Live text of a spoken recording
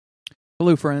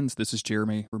Hello, friends. This is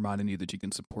Jeremy, reminding you that you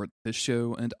can support this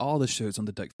show and all the shows on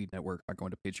the Duckfeed Network by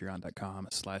going to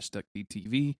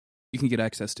patreon.com/DuckFeedTV. You can get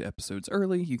access to episodes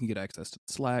early. You can get access to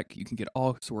the Slack. You can get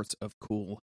all sorts of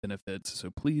cool benefits.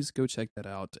 So please go check that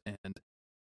out. And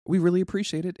we really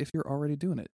appreciate it if you're already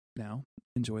doing it. Now,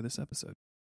 enjoy this episode.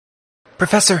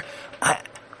 Professor,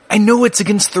 I know it's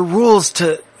against the rules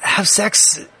to have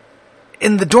sex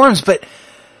in the dorms, but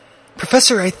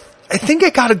Professor, I think I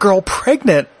got a girl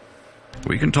pregnant.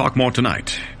 We can talk more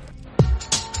tonight.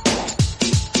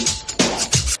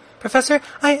 Professor,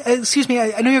 excuse me,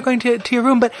 I know you're going to your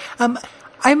room, but I'm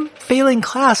failing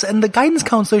class, and the guidance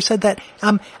counselor said that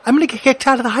I'm going to get kicked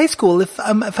out of the high school if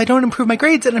I don't improve my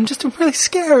grades, and I'm really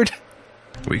scared.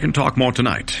 We can talk more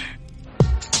tonight.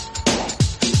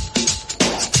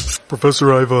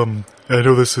 Professor, I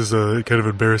know this is kind of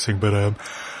embarrassing, but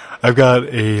I've got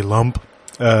a lump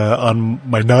on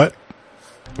my nut.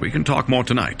 We can talk more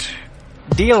tonight.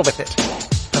 Deal with it.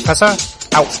 Professor,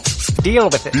 out. Deal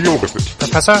with it. Deal with it.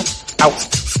 Professor, out.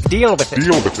 Deal with it.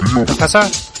 Deal with it. Professor,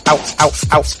 out, out,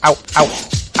 out, out, out,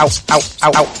 out, out, out,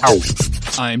 out,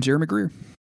 out. I'm Jeremy Greer.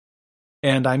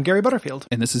 And I'm Gary Butterfield.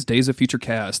 And this is Days of Future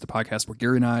Cast, the podcast where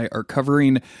Gary and I are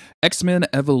covering X-Men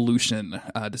Evolution.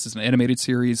 This is an animated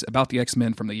series about the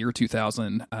X-Men from the year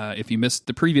 2000. If you missed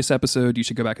the previous episode, you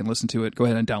should go back and listen to it. Go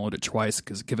ahead and download it twice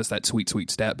because give us that sweet, sweet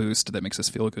stat boost that makes us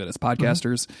feel good as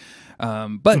podcasters.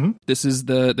 This is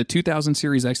the 2000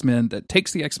 series X-Men that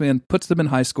takes the X-Men, puts them in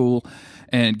high school,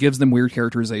 and gives them weird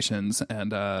characterizations.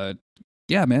 And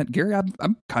yeah, man, Gary,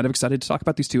 I'm kind of excited to talk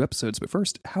about these two episodes. But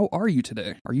first, how are you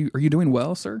today? Are you doing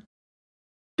well, sir?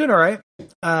 Doing all right.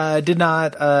 Did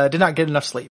not get enough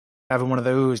sleep. Having one of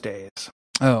those days.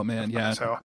 Oh man, yeah.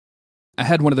 So I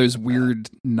had one of those weird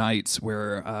nights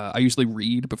where I usually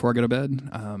read before I go to bed,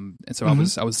 and so I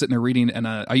was sitting there reading, and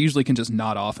I usually can just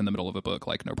nod off in the middle of a book,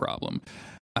 like no problem.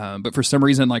 But for some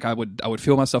reason, like I would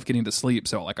feel myself getting to sleep,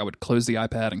 so like I would close the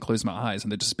iPad and close my eyes,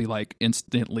 and they'd just be like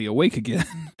instantly awake again.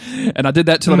 And I did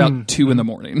that till about 2 a.m,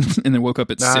 and then woke up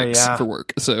at 6 for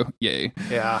work. So yay,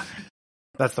 yeah,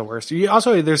 that's the worst. You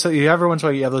also you every once in a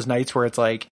while you have those nights where it's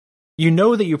like you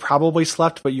know that you probably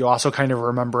slept, but you also kind of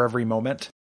remember every moment.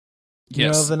 You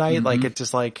know, of the night, like it's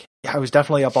just like I was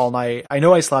definitely up all night. I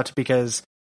know I slept because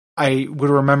I would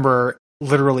remember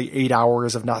literally 8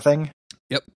 hours of nothing.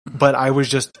 Yep. But I was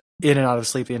just in and out of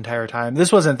sleep the entire time.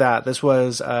 This wasn't that. This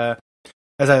was, as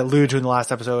I alluded to in the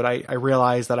last episode, I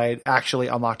realized that I had actually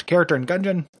unlocked a character in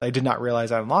Gungeon. I did not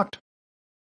realize I unlocked.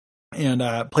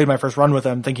 And played my first run with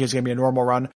him, thinking it was going to be a normal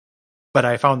run. But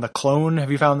I found the clone.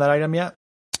 Have you found that item yet?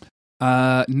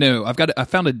 No. I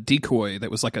found a decoy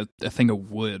that was like a thing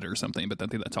of wood or something, but I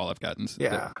think that's all I've gotten.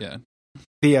 Yeah. Yeah.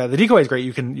 The decoy is great.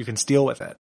 You can steal with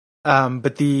it.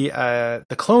 But the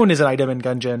clone is an item in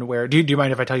Gungeon where do you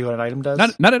mind if I tell you what an item does?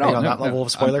 Not at all. On that level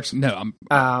of spoilers? Dude, I'm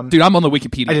on the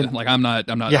Wikipedia. Like I'm not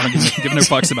giving no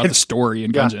fucks about the story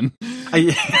in Gungeon.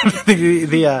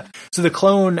 So the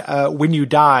clone, when you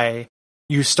die,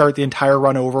 you start the entire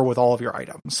run over with all of your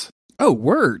items. Oh,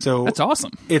 word. So that's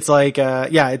awesome. It's like,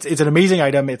 it's an amazing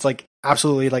item. It's like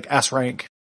absolutely like S rank.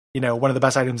 You know, one of the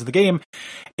best items of the game.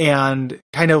 And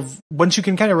kind of, once you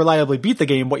can kind of reliably beat the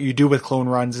game, what you do with clone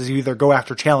runs is you either go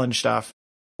after challenge stuff,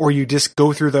 or you just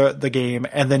go through the game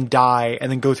and then die and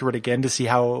then go through it again to see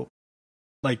how,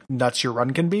 like, nuts your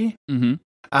run can be. Mm-hmm.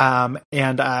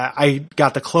 And I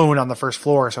got the clone on the first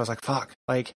floor, so I was like, fuck,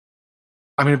 like,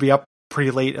 I'm going to be up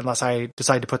pretty late unless I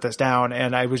decide to put this down.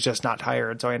 And I was just not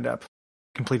tired, so I ended up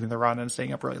completing the run and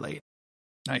staying up really late.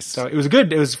 Nice. So it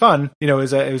was fun. You know,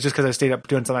 it was just because I stayed up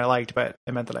doing something I liked, but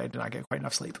it meant that I did not get quite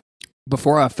enough sleep.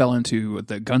 Before I fell into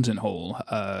the Gungeon hole,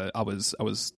 I was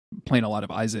playing a lot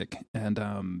of Isaac, and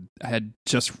I had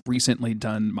just recently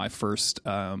done my first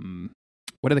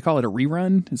what do they call it? A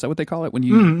rerun? Is that what they call it when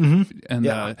you? And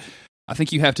I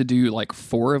think you have to do like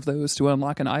 4 of those to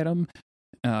unlock an item.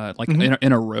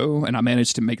 In a row, and I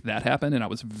managed to make that happen, and I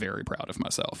was very proud of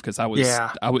myself because I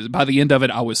was by the end of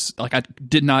it, I was like, I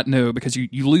did not know, because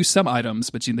you lose some items,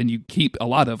 but then you keep a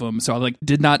lot of them, so I like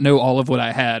did not know all of what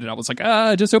I had, and I was like,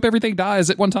 I just hope everything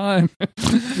dies at one time.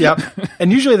 Yep,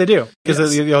 and usually they do, because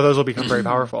those will become very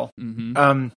powerful.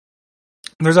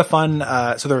 There's a fun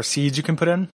so there are seeds you can put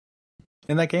in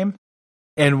that game.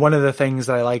 And one of the things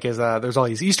that I like is there's all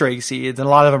these Easter egg seeds, and a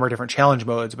lot of them are different challenge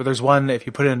modes. But there's one, if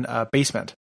you put in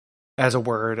basement as a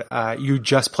word, you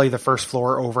just play the first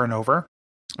floor over and over.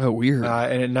 Oh, weird.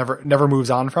 And it never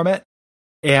moves on from it.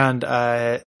 And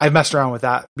I've messed around with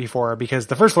that before, because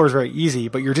the first floor is very easy,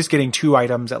 but you're just getting 2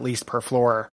 items at least per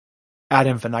floor ad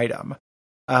infinitum.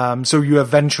 So you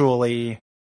eventually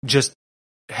just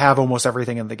have almost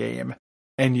everything in the game.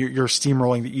 and you're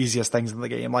steamrolling the easiest things in the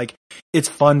game. Like, it's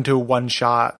fun to one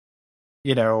shot,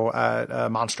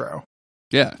 Monstro.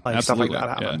 Yeah, like absolutely. stuff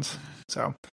like that happens.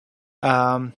 So,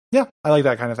 I like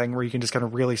that kind of thing where you can just kind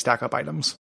of really stack up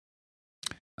items.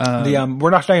 We're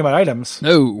not talking about items.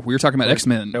 No, we were talking about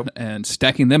X-Men Nope. and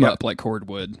stacking them up like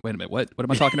cordwood. Wait a minute, what am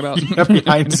I talking about?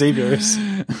 Behind Xavier's.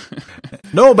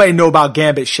 Nobody know about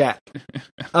Gambit Shat.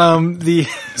 So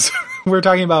we're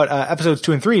talking about episodes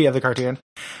 2 and 3 of the cartoon.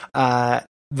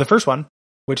 The first one,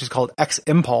 which is called X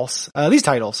Impulse. These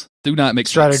titles do not make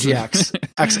Strategy sense.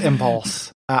 X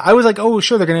Impulse. I was like, oh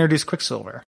sure, they're going to introduce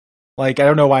Quicksilver. Like, I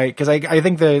don't know why, because I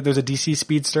think there's a DC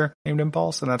speedster named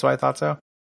Impulse, and that's why I thought so.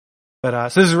 But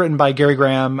so this is written by Gary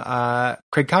Graham,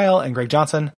 Craig Kyle, and Greg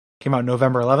Johnson. Came out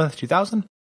November 11th, 2000.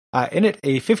 In it,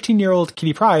 a 15-year-old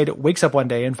Kitty Pryde wakes up one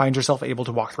day and finds herself able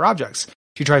to walk through objects.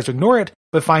 She tries to ignore it,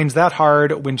 but finds that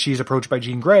hard when she's approached by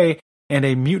Jean Grey and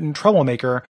a mutant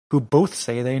troublemaker who both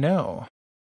say they know.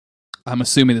 I'm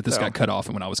assuming that this got cut off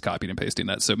when I was copying and pasting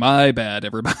that, so my bad,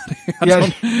 everybody.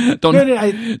 I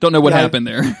don't know what happened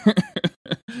there.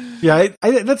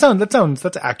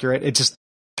 that's accurate. It's just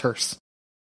terse.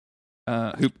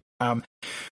 Oh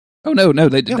no,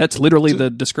 that's literally the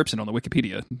description on the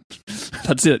Wikipedia.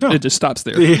 That's it. It just stops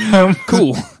there.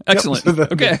 Cool, excellent.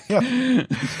 Okay.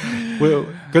 Well,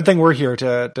 good thing we're here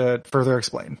to further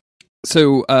explain.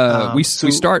 So we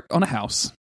start on a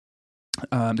house.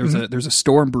 There's a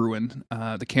storm brewing.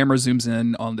 The camera zooms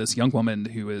in on this young woman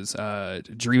who is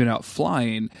dreaming about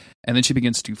flying, and then she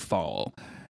begins to fall.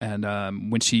 And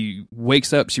when she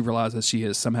wakes up, she realizes she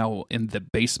is somehow in the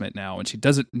basement now, and she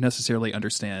doesn't necessarily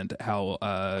understand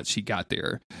how she got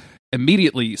there.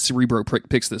 Immediately, Cerebro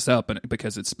picks this up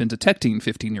because it's been detecting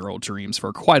 15-year-old dreams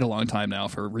for quite a long time now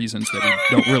for reasons that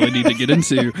we don't really need to get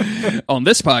into on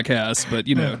this podcast. But,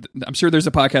 I'm sure there's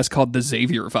a podcast called The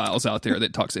Xavier Files out there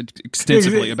that talks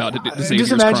extensively about Xavier's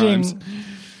just imagine, crimes.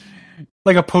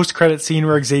 Like a post-credit scene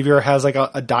where Xavier has like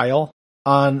a dial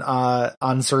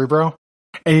on Cerebro.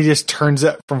 And he just turns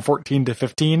it from 14 to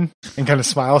 15 and kind of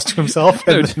smiles to himself,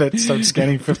 and then it starts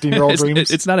scanning 15-year-old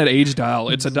dreams. It's not an age dial.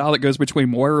 It's a dial that goes between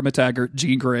Moira McTaggart,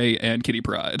 Jean Grey, and Kitty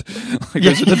Pryde. Like,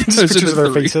 those are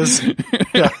their faces.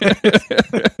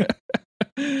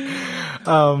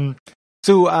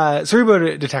 So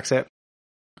Cerebro detects it.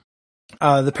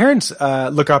 The parents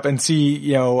look up and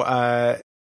see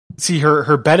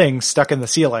her bedding stuck in the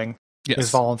ceiling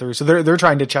is falling through. So they're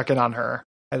trying to check in on her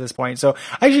at this point. So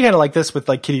I actually kind of like this with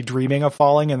like Kitty dreaming of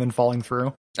falling and then falling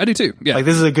through. I do too. Yeah. Like,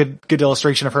 this is a good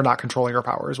illustration of her not controlling her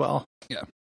power as well. Yeah.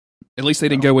 At least they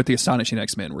didn't go with the Astonishing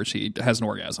X-Men where she has an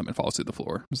orgasm and falls through the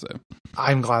floor. So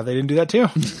I'm glad they didn't do that too.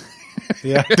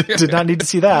 Yeah. Did not need to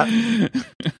see that.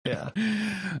 Yeah.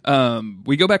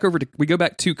 We go back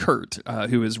to Kurt,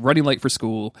 who is running late for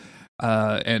school.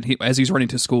 And as he's running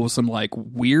to school, some like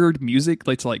weird music,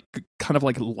 it's like kind of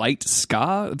like light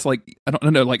ska. It's like, I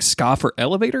don't know, like ska for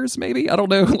elevators, maybe? I don't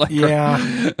know. Like,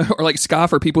 or like ska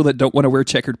for people that don't want to wear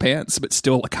checkered pants, but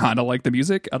still kind of like the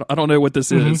music. I don't know what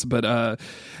this is, but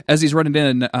as he's running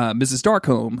in, Mrs.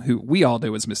 Darkholme, who we all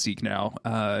know as Mystique now,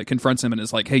 confronts him and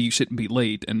is like, hey, you shouldn't be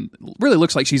late. And really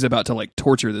looks like she's about to like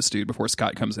torture this dude before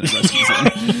Scott comes in and rescues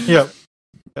him.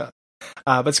 Yeah.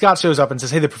 But Scott shows up and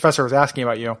says, hey, the professor was asking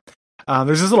about you.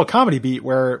 There's this little comedy beat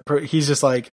where he's just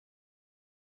like,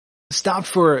 stopped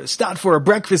for a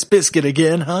breakfast biscuit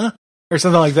again, huh? Or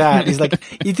something like that. He's like,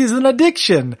 it is an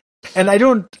addiction. And I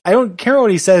don't care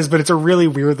what he says, but it's a really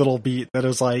weird little beat that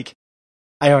is like,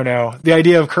 I don't know. The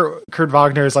idea of Kurt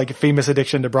Wagner's like famous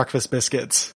addiction to breakfast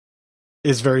biscuits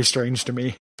is very strange to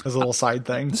me as a little side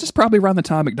thing. This is probably around the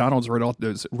time McDonald's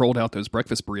rolled out those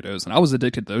breakfast burritos, and I was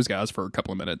addicted to those guys for a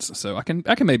couple of minutes. So I can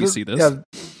maybe see this. Yeah.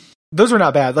 Those were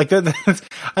not bad. Like,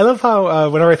 I love how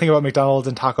whenever I think about McDonald's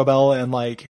and Taco Bell, and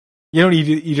like, you don't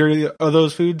eat either of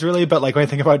those foods really, but like when I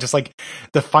think about just like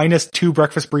the finest 2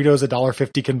 breakfast burritos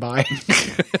 $1.50 can buy,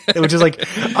 which is like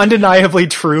undeniably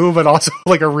true, but also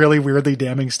like a really weirdly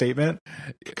damning statement.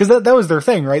 Because that was their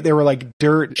thing, right? They were like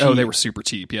dirt cheap. Oh, they were super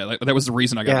cheap. Yeah, that was the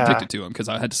reason I got addicted to them, because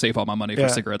I had to save all my money for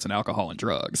cigarettes and alcohol and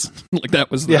drugs. Like, that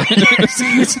was can't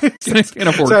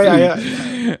afford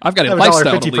food. I've got a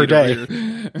lifestyle to lead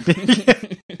over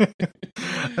here.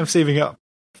 I'm saving up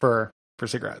for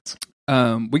cigarettes.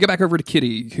 We get back over to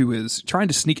Kitty, who is trying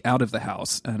to sneak out of the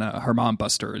house, and her mom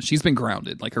busts her, and she's been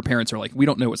grounded. Like, her parents are like, we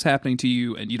don't know what's happening to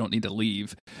you, and you don't need to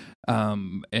leave.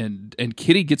 And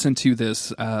Kitty gets into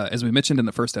this, as we mentioned in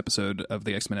the first episode of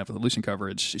the X-Men Evolution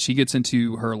coverage, she gets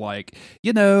into her like,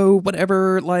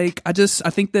 whatever, like, I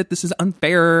think that this is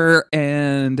unfair,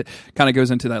 and kind of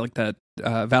goes into that, like, that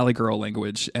Valley Girl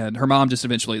language, and her mom just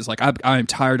eventually is like, I'm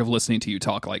tired of listening to you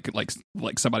talk like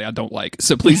somebody I don't like,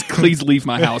 so please leave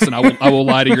my house, and I will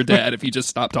lie to your dad if you just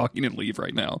stop talking and leave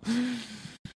right now.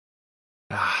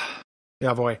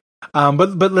 Yeah, boy.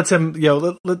 But lets him,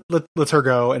 let's her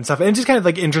go and stuff. And it's just kind of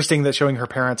like interesting that showing her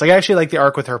parents. Like, I actually like the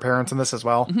arc with her parents in this as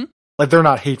well. Mm-hmm. Like, they're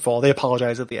not hateful. They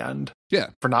apologize at the end. Yeah.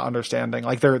 For not understanding.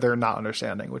 Like, they're not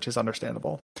understanding, which is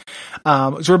understandable.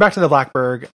 So we're back to the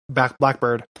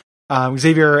Blackbird.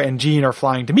 Xavier and Jean are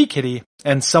flying to meet Kitty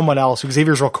and someone else who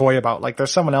Xavier's real coy about. Like,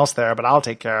 there's someone else there, but I'll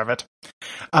take care of it.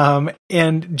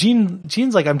 And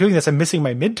Jean's like, I'm doing this. I'm missing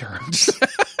my midterms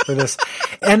for this.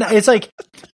 And it's like,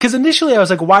 because initially I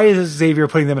was like, why is Xavier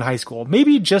putting them in high school?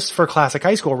 Maybe just for classic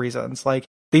high school reasons. Like,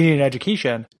 they need an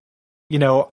education.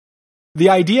 The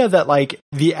idea that, like,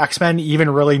 the X-Men even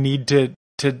really need to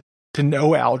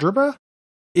know algebra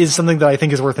is something that I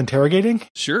think is worth interrogating.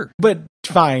 Sure. But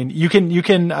fine. You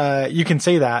can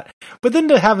say that. But then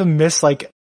to have him miss, like,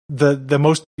 the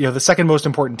most, the second most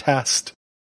important test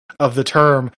of the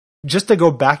term, just to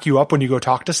go back you up when you go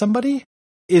talk to somebody,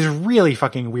 is really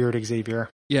fucking weird, Xavier.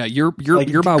 Yeah, you're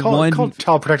my one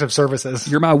Child Protective Services.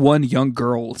 You're my one young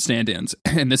girl stand-ins,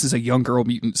 and this is a young girl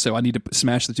mutant. So I need to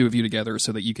smash the two of you together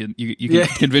so that you can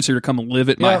convince her to come live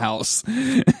at my house.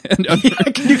 Can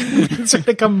you convince her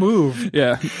to come move?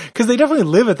 Yeah, because they definitely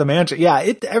live at the mansion.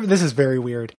 Yeah, this is very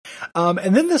weird.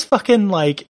 And then this fucking,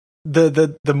 like,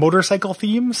 the motorcycle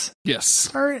themes. Yes.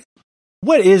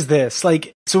 What is this?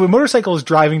 Like, so a motorcycle is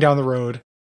driving down the road,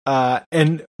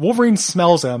 and Wolverine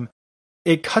smells him.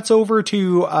 It cuts over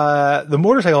to the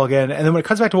motorcycle again, and then when it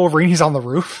cuts back to Wolverine, he's on the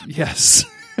roof. Yes.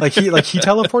 Like he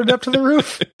teleported up to the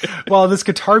roof while this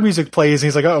guitar music plays, and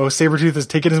he's like, "Uh-oh, Sabretooth is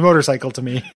taking his motorcycle to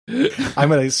me. I'm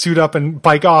gonna suit up and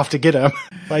bike off to get him."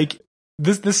 Like,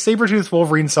 this Sabretooth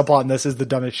Wolverine subplot in this is the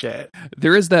dumbest shit.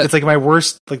 There is that. It's like my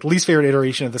worst, like, least favorite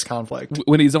iteration of this conflict.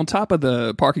 When he's on top of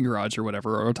the parking garage or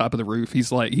whatever, or on top of the roof, he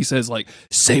says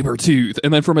Sabretooth,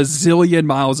 and then from a zillion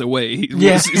miles away,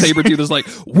 Sabretooth is like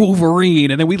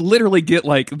Wolverine, and then we literally get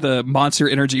like the Monster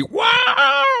Energy wow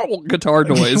guitar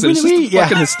noise. It's just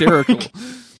fucking hysterical.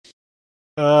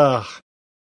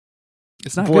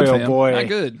 It's not good, fam. Boy. Not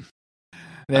good.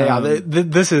 Yeah,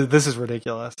 this is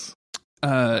ridiculous.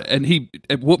 And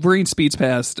Wolverine speeds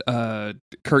past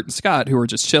Kurt and Scott, who are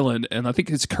just chilling, and I think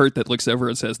it's Kurt that looks over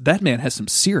and says, "That man has some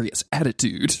serious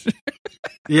attitude."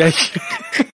 Yeah.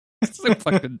 It's so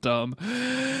fucking dumb.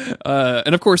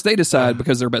 And of course they decide,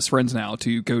 because they're best friends now,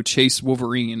 to go chase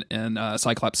Wolverine in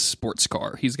Cyclops' sports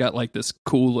car. He's got like this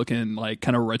cool looking, like,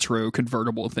 kind of retro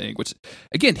convertible thing, which,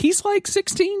 again, he's like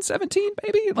 16, 17,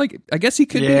 maybe? Like, I guess he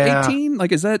could be 18.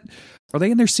 Like, are they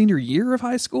in their senior year of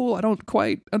high school? I don't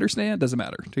quite understand. Doesn't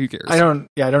matter. Who cares? I don't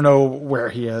know where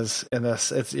he is in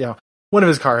this. It's, one of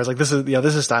his cars. Like, this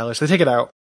is stylish. They take it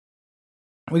out.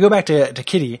 We go back to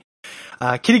Kitty.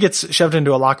 Kitty gets shoved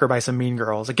into a locker by some mean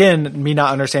girls. Again, me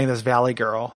not understanding this Valley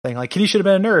Girl thing. Like, Kitty should have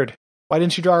been a nerd. Why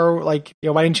didn't you draw her, like,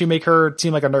 why didn't you make her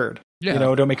seem like a nerd? Yeah.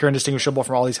 Don't make her indistinguishable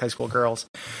from all these high school girls.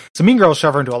 So mean girls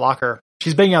shove her into a locker.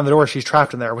 She's banging on the door. She's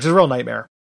trapped in there, which is a real nightmare.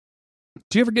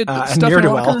 Do you ever get stuff in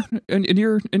a locker in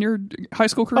your high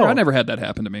school career? I never had that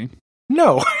happen to me.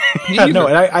 No. No,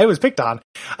 and I was picked on.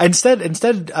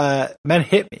 Instead, men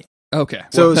hit me. Okay.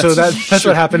 So that's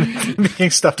what happened being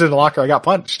stuffed in a locker. I got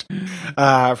punched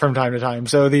from time to time.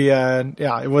 So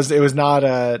it was not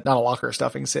a locker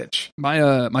stuffing sitch.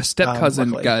 My step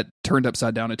cousin got turned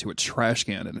upside down into a trash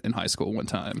can in high school one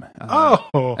time.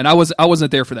 And I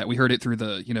wasn't there for that. We heard it through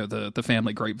the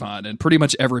family grapevine, and pretty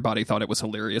much everybody thought it was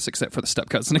hilarious except for the step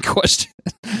cousin in question.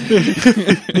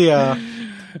 Yeah.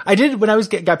 I did, when I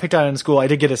got picked on in school, I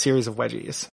did get a series of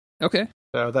wedgies. Okay.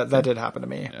 So that did happen to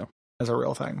me as a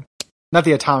real thing. Not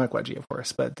the atomic wedgie, of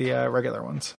course, but the regular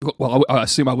ones. Well, I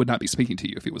assume I would not be speaking to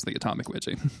you if it was the atomic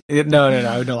wedgie. No,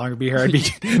 I would no longer be here. I'd be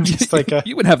just like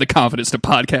you wouldn't have the confidence to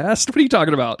podcast. What are you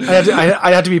talking about?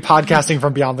 I'd have to be podcasting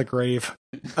from beyond the grave.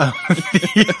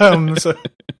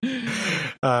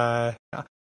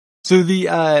 So the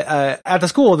at the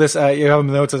school, this you have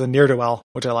notes as a ne'er-do-well,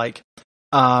 which I like.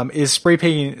 Is spray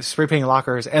painting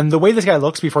lockers, and the way this guy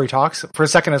looks before he talks, for a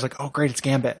second I was like, oh great, it's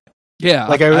Gambit. Yeah,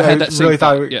 like I had that really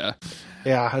thought. Yeah,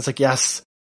 I was like, yes.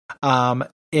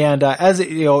 And as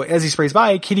he sprays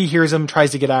by, Kitty hears him,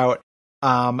 tries to get out,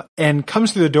 and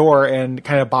comes through the door and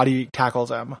kind of body tackles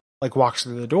him, like walks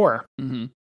through the door, mm-hmm.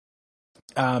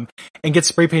 And gets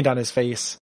spray paint on his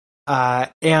face.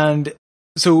 And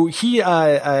so he's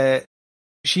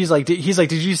like, did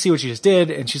you see what you just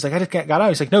did? And she's like, I just got out.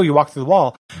 He's like, no, you walked through the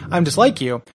wall. I'm just like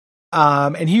you.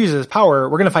 And he uses his power.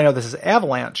 We're going to find out this is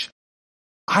Avalanche.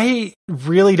 I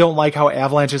really don't like how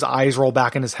Avalanche's eyes roll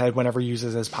back in his head whenever he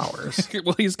uses his powers.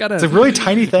 Well, it's a really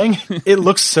tiny thing. It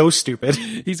looks so stupid.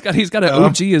 He's got an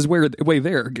OG is way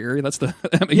there, Gary. That's the.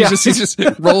 I mean, he's just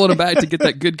rolling him back to get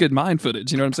that good mind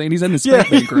footage. You know what I'm saying? He's in the spank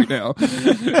bank right now.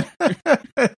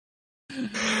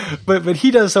 But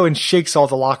he does so and shakes all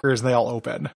the lockers and they all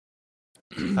open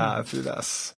through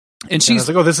this. And she's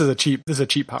like, oh, this is a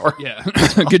cheap power. Yeah.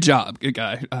 Good job. Good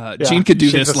guy. Jean could do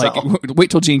this. Like,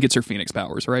 wait till Jean gets her Phoenix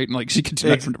powers, right? And like, she could do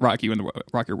that for Rock You in the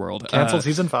Rock Your World. Cancel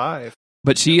season 5.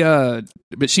 But she's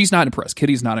not impressed.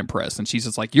 Kitty's not impressed. And she's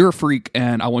just like, you're a freak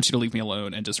and I want you to leave me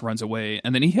alone, and just runs away.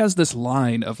 And then he has this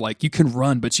line of like, you can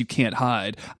run, but you can't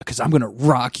hide because I'm going to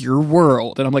rock your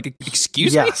world. And I'm like,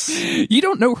 excuse me? You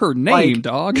don't know her name,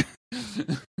 dog.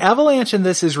 Avalanche in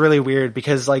this is really weird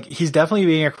because like, he's definitely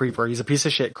being a creeper. He's a piece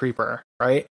of shit creeper,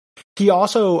 right? He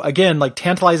also, again, like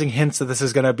tantalizing hints that this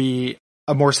is going to be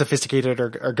a more sophisticated or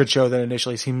good show than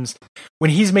initially seems.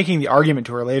 When he's making the argument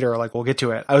to her later, like, we'll get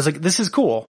to it, I was like, this is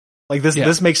cool. Like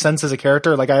this makes sense as a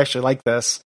character. Like, I actually like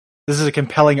this. This is a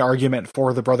compelling argument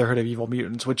for the Brotherhood of Evil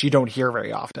Mutants, which you don't hear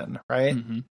very often, right?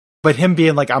 Mm-hmm. But him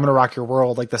being like, I'm going to rock your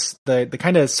world, like this, the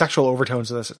kind of sexual overtones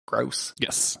of this is gross.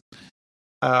 Yes.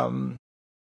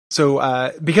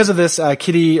 So because of this,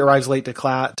 Kitty arrives late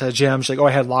to gym. She's like, oh,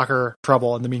 I had locker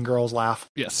trouble, and the mean girls laugh.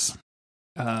 Yes.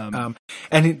 And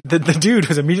the dude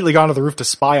has immediately gone to the roof to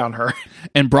spy on her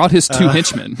and brought his 2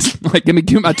 henchmen. Like, give me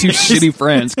my 2 shitty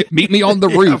friends. Meet me on the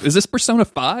roof. Is this Persona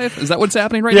 5? Is that what's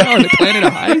happening right now? Are they planning a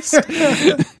heist?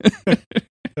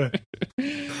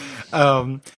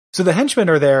 So the henchmen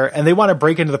are there and they want to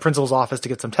break into the principal's office to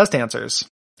get some test answers.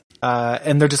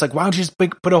 And they're just like, why don't you just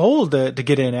put a hold to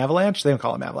get in Avalanche? They don't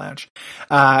call him Avalanche.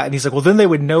 And he's like, well, then they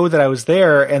would know that I was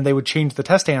there and they would change the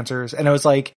test answers. And I was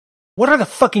like, what are the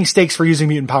fucking stakes for using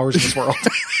mutant powers in this world?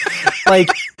 Like,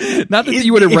 not that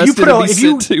you would arrest it and be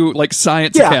sent to like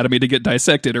Science Academy to get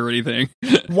dissected or anything.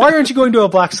 Why aren't you going to a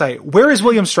black site? Where is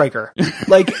William Stryker?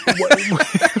 Like,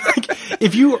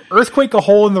 if you earthquake a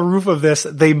hole in the roof of this,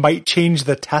 they might change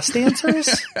the test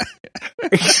answers?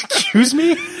 Excuse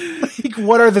me? Like,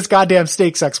 what are this goddamn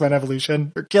stakes, X-Men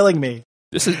Evolution? You're killing me.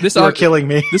 You're killing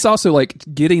me. This also, like,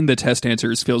 getting the test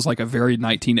answers feels like a very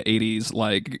 1980s,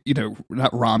 like, you know,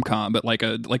 not rom-com, but like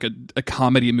a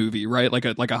comedy movie, right? Like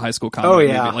a high school comedy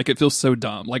movie. Like, it feels so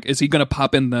dumb. Like, is he going to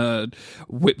pop in the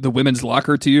women's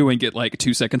locker to you and get like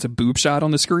 2 seconds of boob shot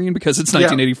on the screen because it's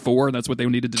 1984 and that's what they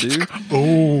needed to do?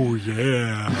 Oh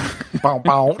yeah. Bow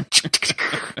bow.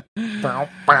 Bow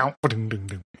bow.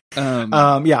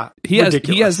 He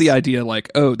has the idea like,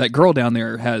 oh, that girl down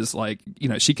there has like, you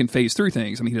know, she can phase through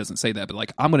things. I mean, he doesn't say that, but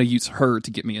like, I'm going to use her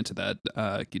to get me into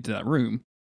that room.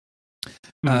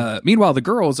 Meanwhile, the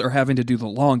girls are having to do the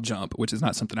long jump, which is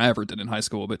not something I ever did in high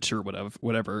school, but sure,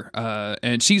 whatever.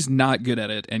 And she's not good at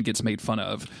it and gets made fun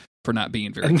of for not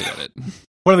being very good at it.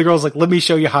 One of the girls like, let me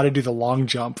show you how to do the long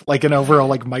jump, like in a real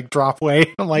like mic drop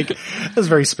way. I'm like, that's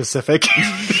very specific.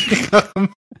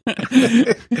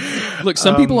 Look,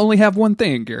 some people only have one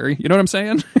thing, Gary. You know what I'm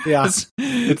saying? Yeah.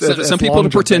 Some people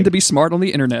pretend to be smart on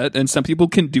the internet, and some people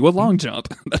can do a long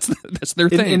jump. That's their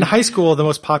thing. In high school, the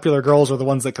most popular girls are the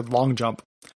ones that could long jump.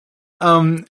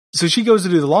 So she goes to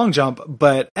do the long jump,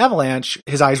 but Avalanche,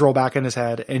 his eyes roll back in his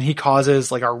head, and he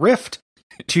causes like a rift.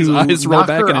 His eyes roll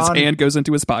back and his hand goes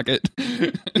into his pocket.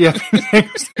 Yeah,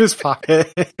 his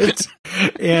pocket.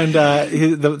 And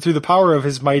through the power of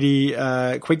his mighty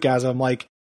Quickgasm, like,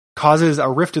 causes a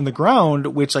rift in the ground,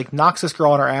 which like knocks this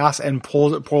girl on her ass and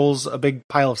pulls a big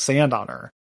pile of sand on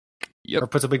her. Yep. Or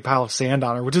puts a big pile of sand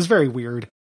on her, which is very weird.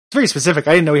 It's very specific.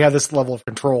 I didn't know he had this level of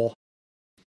control.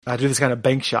 Do this kind of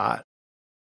bank shot.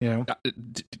 You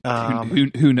know,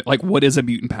 who like, what is a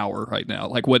mutant power right now?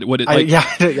 Like, what? Like,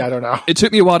 I don't know. It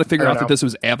took me a while to figure out that this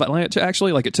was Avalanche.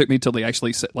 Actually, like, it took me till they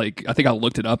actually said, like, I think I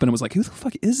looked it up and it was like, who the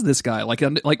fuck is this guy? Like,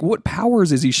 what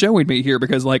powers is he showing me here?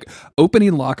 Because like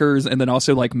opening lockers and then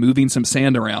also like moving some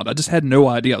sand around. I just had no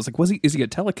idea. I was like, is he a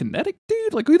telekinetic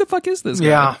dude? Like, who the fuck is this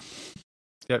guy?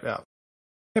 Yeah.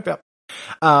 Yep.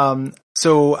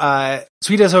 So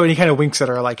he does so, and he kind of winks at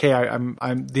her like, hey, I'm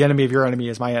the enemy of your enemy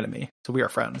is my enemy. So we are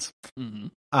friends.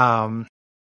 Mm-hmm.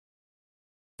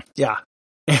 Yeah.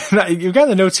 And you've got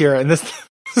the notes here, and this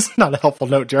This is not a helpful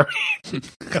note, Jeremy.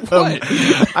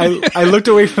 I looked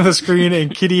away from the screen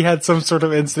and Kitty had some sort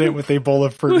of incident with a bowl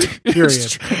of fruit. Period.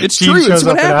 It's Jean true. Shows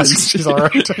up and asks she's all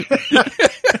right.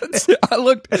 I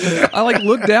looked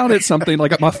down at something,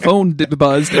 like my phone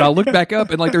buzzed, and I looked back up,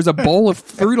 and like there's a bowl of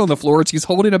fruit on the floor, and she's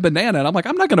holding a banana, and I'm like,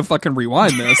 I'm not gonna fucking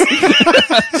rewind this.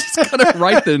 I'm just gonna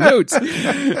write the notes.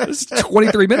 This is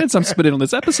 23 minutes I'm spending on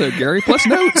this episode, Gary, plus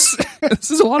notes.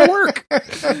 This is a lot of work.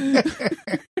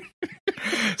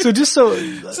 So this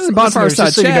isn't Bonfire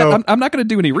Side Chat. You know, I'm not going to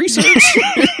do any research.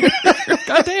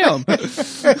 Goddamn.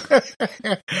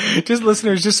 Just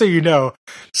listeners, just so you know,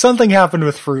 something happened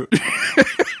with fruit.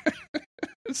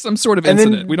 Some sort of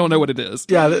incident. We don't know what it is.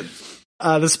 Yeah,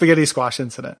 the spaghetti squash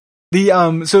incident.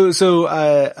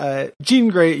 The Jean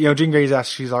Grey, Jean Grey's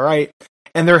asked, she's all right,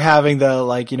 and they're having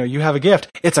the you have a gift.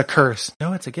 It's a curse.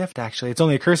 No, it's a gift. Actually, it's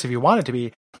only a curse if you want it to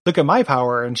be. Look at my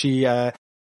power, and she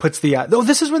puts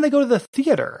this is when they go to the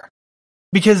theater,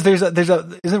 because there's a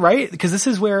isn't it right? Because this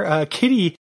is where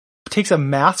Kitty takes a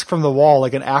mask from the wall,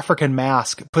 like an African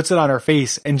mask, puts it on her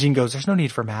face, and Jean goes, "There's no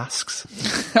need for masks."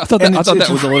 I thought that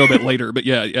was a little bit later, but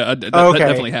yeah, that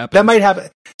definitely happened. That might happen.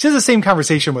 She has the same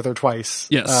conversation with her twice,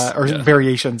 yes,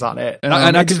 variations on it,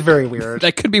 and it's very weird.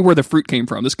 That could be where the fruit came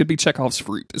from. This could be Chekhov's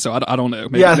fruit, so I don't know.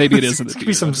 Maybe it isn't. It could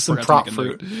be some prop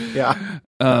fruit. Yeah.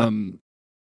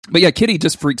 But yeah, Kitty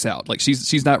just freaks out. Like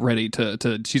she's not ready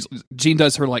to Jean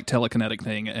does her like telekinetic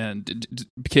thing, and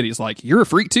Kitty's like, "You're a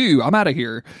freak too. I'm out of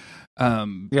here."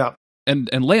 Yeah.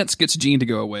 And Lance gets Jean to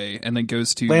go away, and then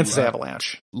goes to Lance's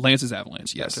Avalanche. Lance's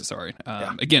Avalanche. Yes, sorry.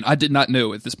 Again, I did not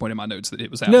know at this point in my notes that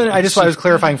it was Avalanche. No, I was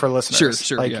clarifying for listeners.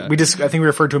 Sure. Like I think we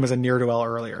referred to him as a ne'er-do-well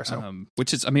earlier. So,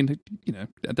 which is,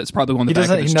 that's probably one of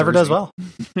the he never does well.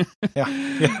 Yeah.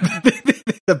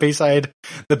 The Bayside,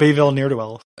 the Bayville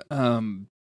ne'er-do-well.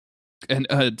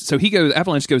 And so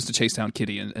Avalanche goes to chase down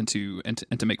Kitty and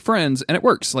to make friends, and it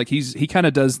works. Like he kind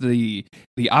of does the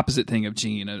opposite thing of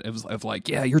Jean, of like,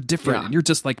 yeah, you're different and you're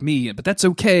just like me, but that's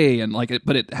okay. And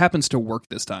but it happens to work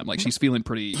this time. Like she's feeling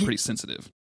pretty sensitive.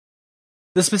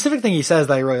 The specific thing he says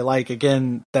that I really like,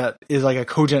 again, that is like a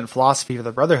cogent philosophy for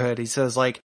the Brotherhood. He says,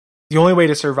 like, the only way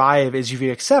to survive is if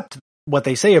you accept what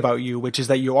they say about you, which is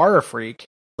that you are a freak,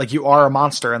 like you are a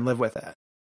monster, and live with it.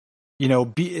 Be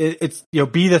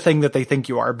the thing that they think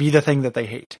you are, be the thing that they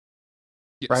hate.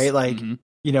 Yes. Right? Like,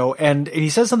 and he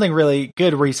says something really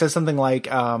good where he says something like,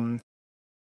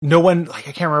 no one, like,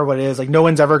 I can't remember what it is, like, no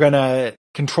one's ever going to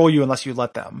control you unless you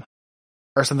let them,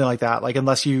 or something like that. Like,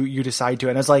 unless you decide to.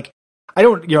 And it's like, I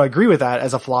don't, agree with that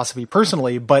as a philosophy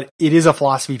personally, but it is a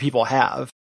philosophy people have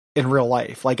in real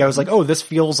life. Like, I was like, oh, this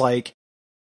feels like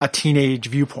a teenage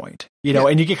viewpoint,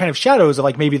 and you get kind of shadows of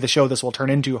like maybe the show this will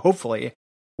turn into, hopefully,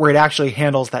 where it actually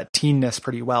handles that teenness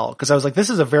pretty well. Cause I was like, this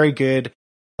is a very good,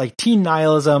 like, teen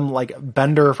nihilism, like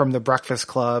Bender from the Breakfast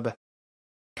Club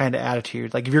kind of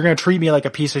attitude. Like, if you're going to treat me like a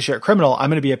piece of shit criminal, I'm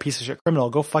going to be a piece of shit criminal.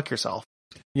 Go fuck yourself.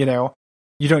 You don't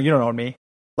own me.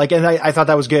 Like, and I thought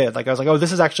that was good. Like, I was like, oh,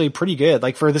 this is actually pretty good.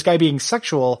 Like, for this guy being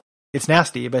sexual, it's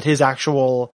nasty, but his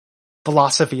actual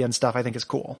philosophy and stuff, I think, is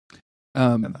cool.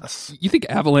 You think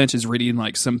Avalanche is reading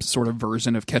like some sort of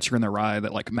version of Catcher in the Rye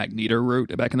that like Magneto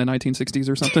wrote back in the 1960s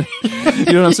or something?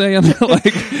 You know what I'm saying?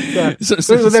 Like, yeah.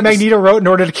 So that Magneto wrote in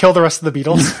order to kill the rest of the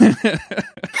Beatles.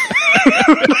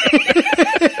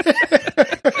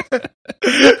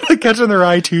 Catcher in the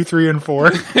Rye 2, 3, and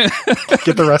 4.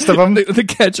 Get the rest of them. The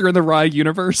Catcher in the Rye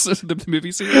universe, the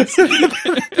movie series.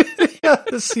 Yeah,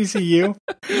 the CCU.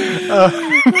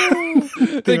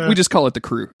 I think we just call it the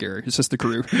Crew, Gary. It's just the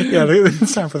Crew. Yeah,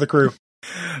 it's time for the Crew.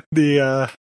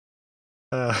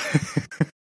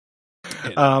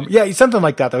 Something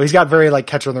like that though. He's got very like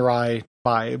Catcher in the Rye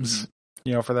vibes,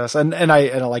 for this. And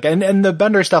the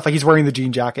Bender stuff, like he's wearing the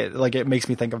jean jacket, like it makes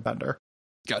me think of Bender.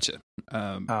 Gotcha.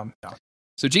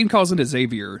 So Jean calls into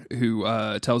Xavier, who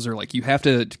tells her like you have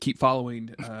to keep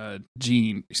following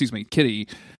Kitty,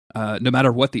 no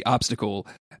matter what the obstacle.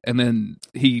 And then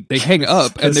they hang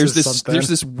up, and there's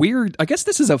this weird. I guess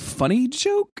this is a funny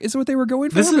joke, is what they were going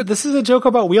for. This is a joke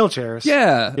about wheelchairs.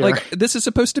 Yeah, here. Like this is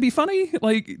supposed to be funny.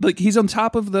 Like he's on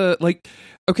top of the like.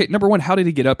 Okay, number one, how did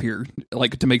he get up here?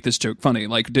 Like to make this joke funny?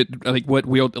 Like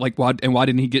why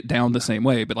didn't he get down the same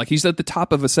way? But like he's at the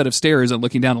top of a set of stairs and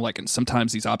looking down, and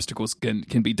sometimes these obstacles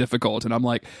can be difficult. And I'm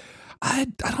like, I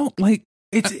don't like.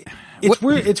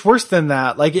 It's worse than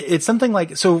that. Like it's something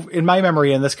like, so in my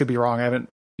memory, and this could be wrong. I haven't,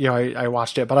 I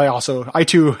watched it, but I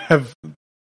too have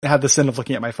had the sin of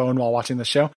looking at my phone while watching this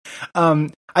show.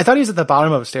 I thought he was at the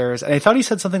bottom of stairs, and I thought he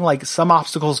said something like some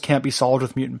obstacles can't be solved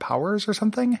with mutant powers or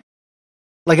something.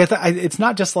 Like it's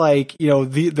not just like,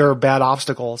 there are bad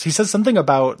obstacles. He says something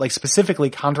about like specifically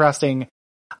contrasting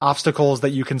obstacles that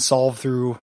you can solve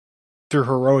through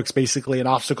heroics, basically, and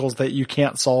obstacles that you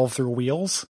can't solve through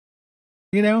wheels.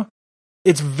 You know,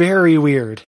 it's very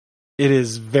weird. It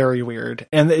is very weird.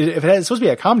 And if it's supposed to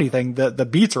be a comedy thing, the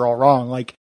beats are all wrong.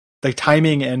 Like the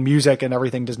timing and music and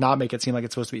everything does not make it seem like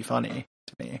it's supposed to be funny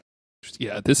to me.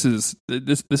 Yeah, this is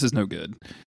no good.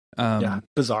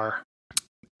 Bizarre.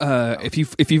 If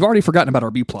you've already forgotten about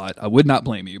our B plot, I would not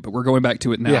blame you, but we're going back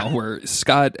to it now, where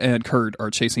Scott and Kurt are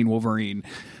chasing Wolverine.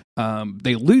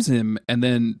 They lose him, and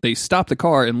then they stop the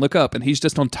car and look up, and he's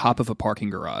just on top of a parking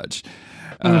garage.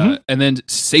 And then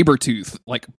Sabretooth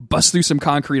like busts through some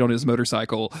concrete on his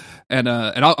motorcycle, and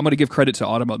I'm going to give credit to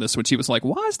Autumn on this one. She was like,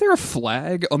 "Why is there a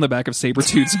flag on the back of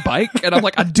Sabretooth's bike?" And I'm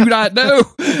like, "I do not know.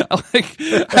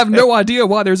 I have no idea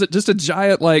why there's just a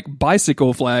giant like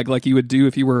bicycle flag like you would do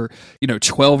if you were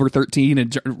 12 or 13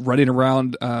 and running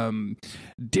around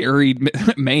Derry,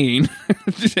 Maine,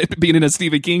 being in a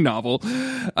Stephen King novel.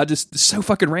 Just so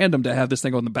fucking random to have this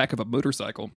thing on the back of a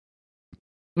motorcycle."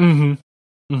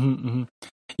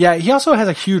 Yeah, he also has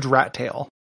a huge rat tail.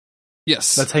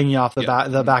 Yes, that's hanging off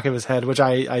the back of his head, which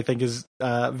I think is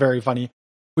very funny.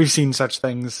 We've seen such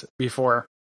things before.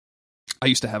 I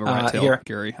used to have a rat tail,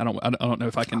 Gary. I don't know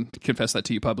if I can confess that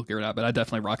to you publicly or not, but I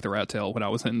definitely rocked the rat tail when I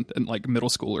was in like middle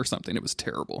school or something. It was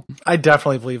terrible. I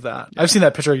definitely believe that. Yeah. I've seen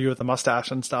that picture of you with the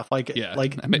mustache and stuff. Like,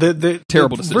 the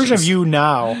terrible the version of you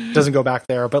now doesn't go back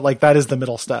there, but like that is the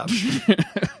middle step.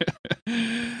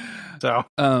 So,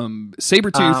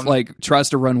 Sabretooth like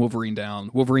tries to run Wolverine down.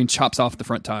 Wolverine chops off the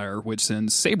front tire, which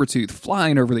sends Sabretooth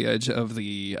flying over the edge of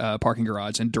the parking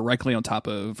garage and directly on top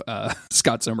of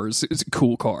Scott Summers'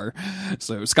 cool car.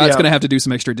 So Scott's going to have to do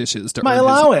some extra dishes to my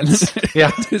allowance.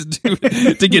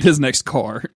 To get his next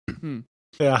car.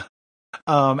 Yeah.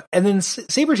 And then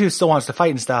Sabretooth still wants to fight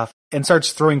and stuff and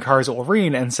starts throwing cars at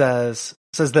Wolverine and says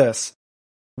this: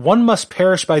 "One must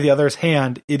perish by the other's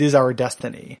hand. It is our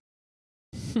destiny."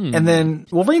 And then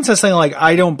Wolverine says something like,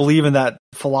 "I don't believe in that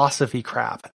philosophy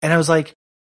crap." And I was like,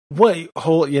 what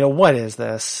is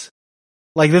this?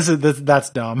 Like, that's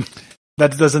dumb.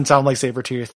 That doesn't sound like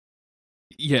Sabretooth.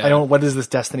 Yeah. What is this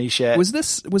destiny shit? Was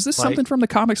this like, something from the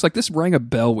comics? Like, this rang a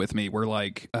bell with me where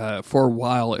like, for a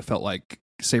while it felt like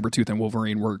Sabretooth and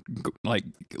Wolverine were like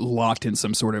locked in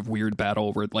some sort of weird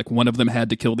battle where like one of them had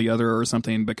to kill the other or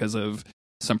something because of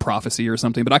some prophecy or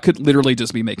something, but I could literally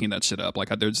just be making that shit up. Like,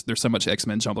 there's so much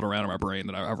X-Men jumping around in my brain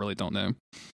that I really don't know.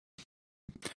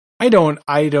 I don't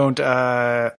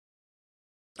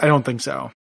think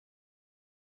so.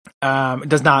 It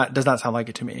does not sound like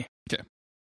it to me. Okay.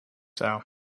 So,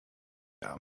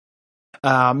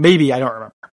 maybe, I don't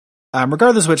remember.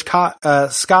 Regardless of which,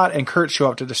 Scott and Kurt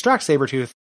show up to distract Sabretooth.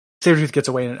 Sabretooth gets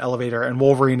away in an elevator, and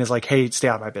Wolverine is like, "Hey, stay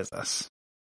out of my business.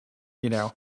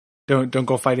 Don't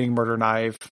go fighting murder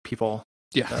knife people."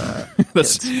 Yeah.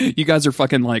 You guys are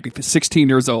fucking like 16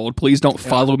 years old. Please don't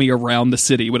follow me around the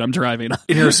city when I'm driving.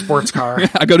 In your sports car.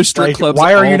 I go to strip clubs.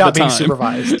 Why are you not being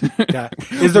supervised? Yeah.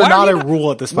 Is there not a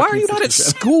rule at this point? Why are you not at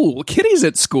school? Kitty's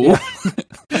at school.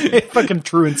 Yeah. Fucking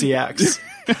Truancy X.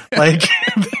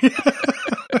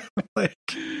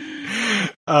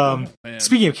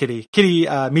 Speaking of Kitty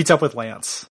meets up with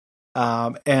Lance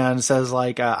and says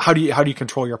like, how do you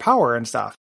control your power and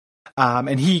stuff?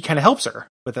 And he kind of helps her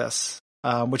with this,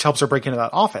 which helps her break into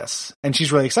that office. And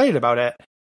she's really excited about it.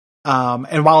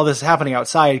 And while this is happening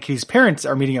outside, Kitty's parents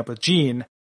are meeting up with Jean,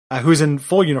 who's in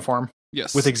full uniform.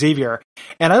 Yes. With Xavier.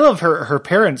 And I love her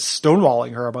parents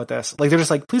stonewalling her about this. Like, they're just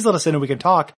like, "Please let us in and we can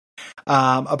talk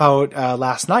about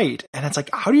last night." And it's like,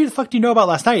 how the fuck do you know about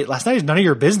last night? Last night is none of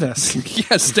your business.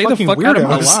 Yeah, stay the fuck out of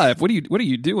my life. What are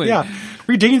you doing? Yeah.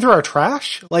 Are you digging through our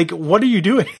trash? Like, what are you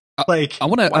doing? Like, why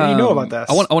do you know about this?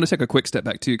 I want to take a quick step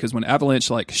back too, because when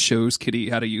Avalanche like shows Kitty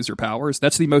how to use her powers,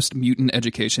 that's the most mutant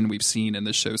education we've seen in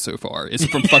this show so far. It's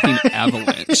from fucking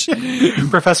Avalanche,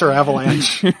 Professor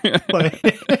Avalanche.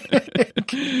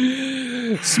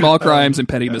 Small crimes and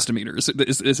petty misdemeanors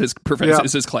is his professor,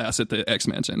 is his class at the X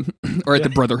Mansion or at the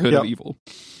Brotherhood of Evil.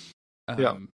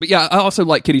 But yeah, I also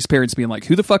like Kitty's parents being like,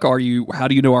 "Who the fuck are you? How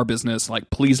do you know our business? Like,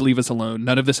 please leave us alone.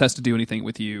 None of this has to do anything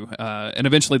with you." And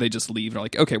eventually they just leave. They're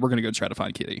like, "Okay, we're going to go try to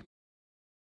find Kitty."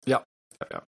 Yep.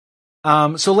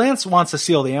 So Lance wants to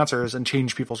seal the answers and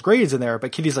change people's grades in there,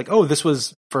 but Kitty's like, "Oh, this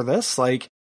was for this? Like,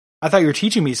 I thought you were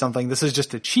teaching me something. This is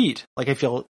just a cheat. Like, I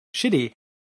feel shitty."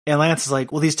 And Lance is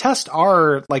like, "Well, these tests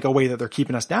are like a way that they're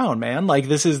keeping us down, man. Like,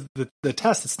 this is the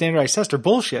test. The standardized tests are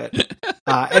bullshit."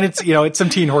 And it's, it's some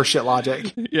teen horse shit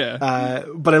logic. Yeah.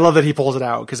 But I love that he pulls it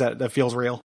out because that feels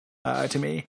real to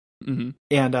me. Mm-hmm.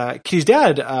 And Kitty's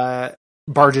dad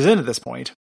barges in at this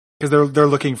point because they're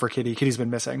looking for Kitty. Kitty's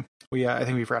been missing. I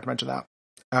think we forgot to mention that.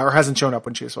 or hasn't shown up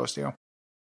when she was supposed to.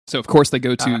 So of course they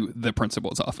go to the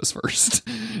principal's office first.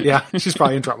 Yeah, she's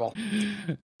probably in trouble.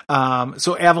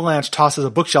 So Avalanche tosses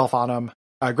a bookshelf on him,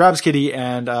 grabs Kitty,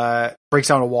 and breaks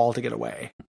down a wall to get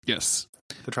away. Yes.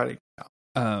 To try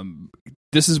to.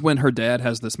 This is when her dad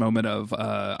has this moment of,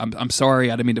 I'm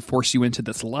sorry, I didn't mean to force you into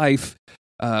this life,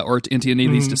 or into any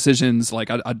of these decisions.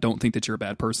 Like, I don't think that you're a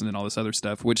bad person and all this other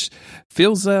stuff, which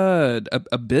feels a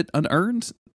bit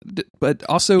unearned. But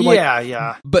also, like,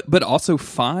 yeah, but also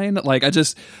fine. Like, I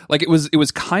just like it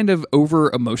was kind of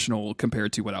over emotional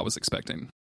compared to what I was expecting.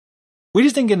 We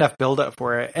just didn't get enough build up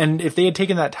for it, and if they had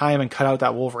taken that time and cut out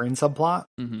that Wolverine subplot,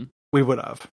 we would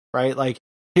have, right? Like,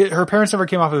 her parents never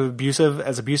came off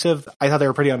as abusive. I thought they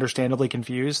were pretty understandably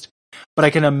confused, but I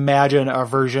can imagine a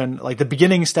version like the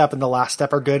beginning step and the last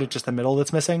step are good. It's just the middle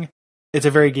that's missing. It's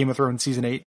a very Game of Thrones season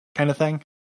 8 kind of thing.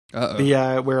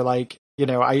 Where like. You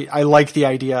know, I like the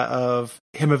idea of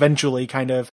him eventually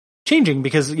kind of changing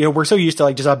because, you know, we're so used to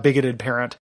like just a bigoted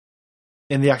parent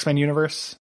in the X-Men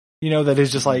universe, you know, that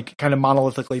is just like kind of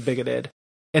monolithically bigoted,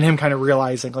 and him kind of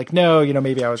realizing like, no, you know,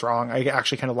 maybe I was wrong. I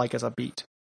actually kind of like as a beat.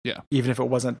 Yeah. Even if it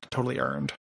wasn't totally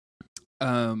earned.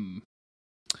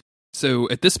 So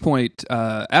at this point,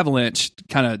 Avalanche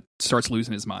kind of starts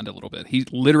losing his mind a little bit. He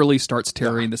literally starts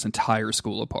tearing this entire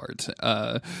school apart,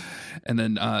 and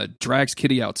then drags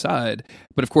Kitty outside.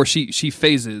 But of course, she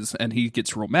phases, and he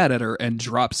gets real mad at her and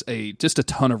drops just a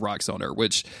ton of rocks on her,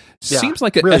 which seems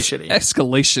like an really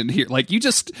escalation here. Like you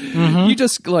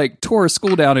just like tore a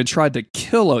school down and tried to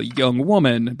kill a young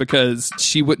woman because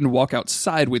she wouldn't walk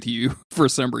outside with you for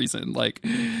some reason. Like,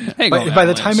 hang on. By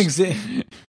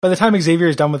the time Xavier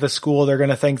is done with the school, they're going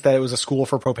to think that it was a school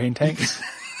for propane tanks.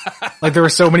 Like there were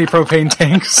so many propane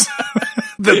tanks.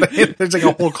 There's like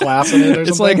a whole class in it. Or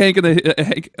it's something.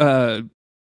 Like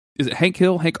is it Hank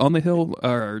Hill? Hank on the Hill?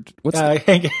 Or what's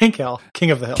Hank Hill?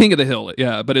 King of the Hill. King of the Hill,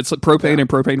 yeah. But it's like propane and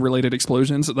propane related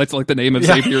explosions. That's like the name of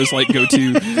Xavier's like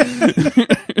go-to.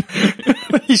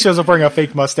 He shows up wearing a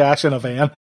fake mustache in a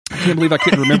van. I can't believe I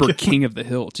couldn't remember King of the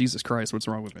Hill. Jesus Christ, what's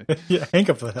wrong with me? Yeah, Hank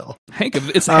of the Hill.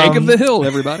 It's Hank of the Hill,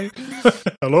 everybody.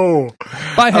 Hello.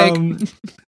 Bye, Hank.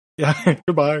 Yeah,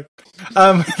 goodbye.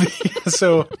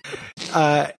 So,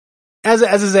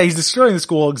 as he's destroying the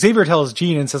school, Xavier tells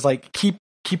Jean and says, like, keep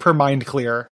her mind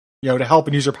clear, you know, to help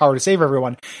and use her power to save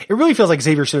everyone. It really feels like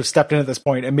Xavier should have stepped in at this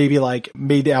point and maybe like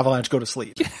made the Avalanche go to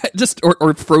sleep. Yeah, just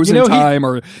or frozen time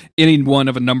or any one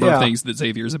of a number of things that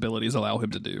Xavier's abilities allow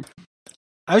him to do.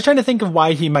 I was trying to think of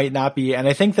why he might not be, and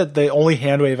I think that the only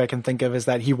hand wave I can think of is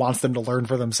that he wants them to learn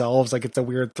for themselves. Like it's a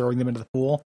weird throwing them into the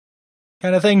pool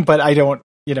kind of thing, but I don't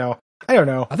know.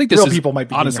 I think this people might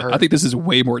be honestly. hurt. I think this is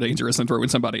way more dangerous than throwing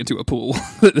somebody into a pool.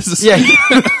 This is,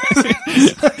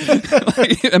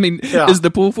 I mean, is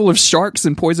the pool full of sharks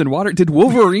and poison water? Did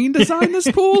Wolverine design this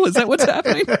pool? Is that what's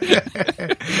happening?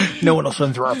 No one will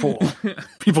swim through our pool.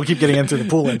 People keep getting in through the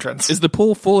pool entrance. Is the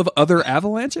pool full of other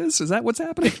avalanches? Is that what's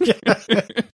happening?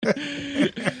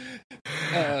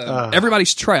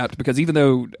 Everybody's trapped because even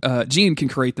though Jean can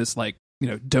create this like,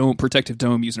 you know, protective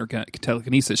dome using her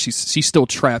telekinesis, she's still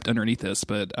trapped underneath this.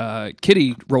 But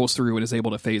Kitty rolls through and is able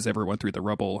to phase everyone through the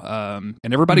rubble, and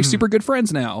everybody's super good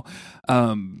friends now.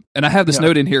 And I have this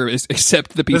note in here,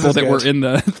 except the people that were in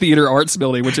the theater arts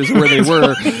building, which is where they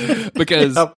were,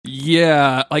 because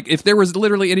like if there was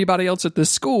literally anybody else at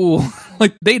this school,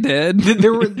 like they did.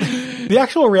 The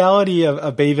actual reality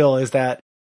of Bayville is that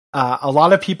a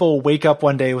lot of people wake up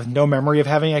one day with no memory of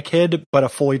having a kid, but a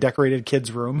fully decorated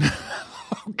kid's room.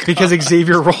 Because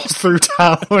Xavier rolls through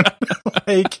town,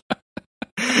 like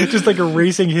just like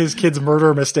erasing his kids'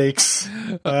 murder mistakes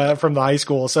from the high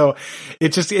school. So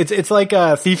it's like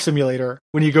a thief simulator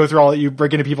when you go through you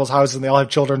break into people's houses and they all have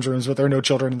children's rooms, but there are no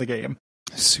children in the game.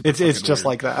 It's just weird.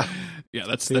 Like that. Yeah,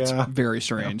 that's very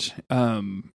strange.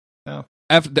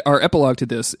 Our epilogue to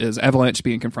this is Avalanche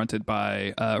being confronted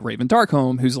by Raven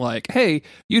Darkholm, who's like, "Hey,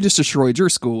 you just destroyed your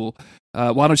school.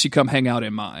 Why don't you come hang out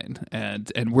in mine?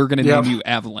 And we're going to name you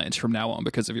Avalanche from now on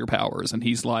because of your powers." And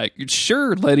he's like,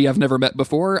 "Sure, lady I've never met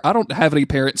before. I don't have any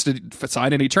parents to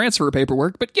sign any transfer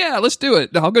paperwork, but yeah, let's do it.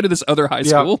 I'll go to this other high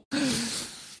school."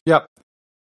 Yep.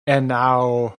 And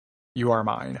now you are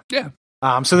mine. Yeah.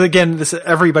 So again,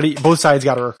 both sides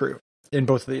got to recruit in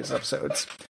both of these episodes.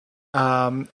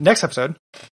 Next episode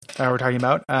we're talking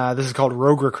about, this is called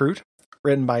Rogue Recruit,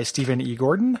 written by Stephen E.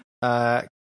 Gordon,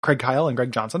 Craig Kyle, and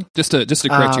Greg Johnson. Just to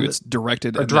correct you, it's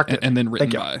directed and then written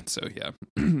by. So yeah.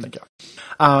 Thank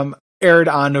you. Aired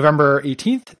on November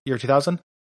 18th, year 2000.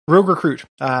 Rogue Recruit.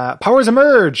 Powers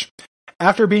emerge!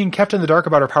 After being kept in the dark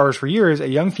about her powers for years, a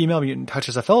young female mutant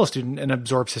touches a fellow student and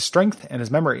absorbs his strength and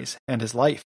his memories and his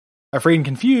life. afraid and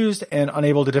confused and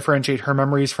unable to differentiate her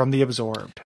memories from the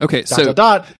absorbed. Okay, so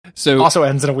also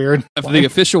ends in a weird line. The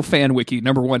official fan wiki,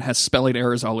 number 1, has spelling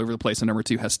errors all over the place, and number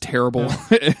 2 has terrible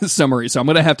summary. So I'm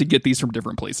going to have to get these from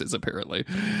different places, apparently.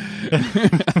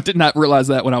 I did not realize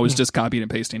that when I was just copying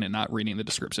and pasting and not reading the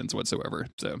descriptions whatsoever.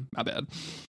 So my bad.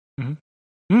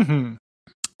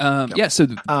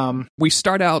 We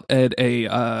start out at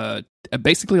a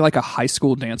basically like a high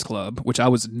school dance club, which I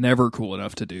was never cool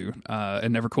enough to do,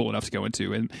 and never cool enough to go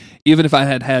into. And even if I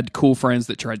had cool friends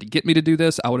that tried to get me to do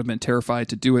this, I would have been terrified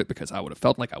to do it because I would have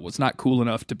felt like I was not cool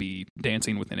enough to be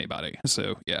dancing with anybody.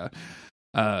 So yeah.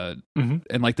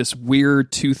 And like this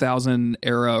weird 2000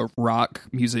 era rock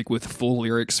music with full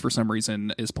lyrics for some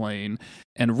reason is playing,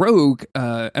 and Rogue,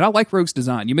 and I like Rogue's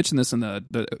design. You mentioned this in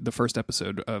the first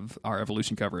episode of our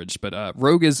Evolution coverage, but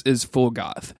Rogue is full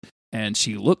goth, and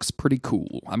she looks pretty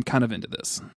cool. I'm kind of into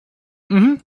this.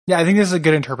 Yeah, I think this is a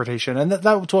good interpretation, and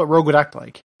that's what Rogue would act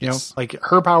like. You know, like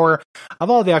her power of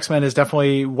all the X-Men is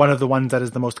definitely one of the ones that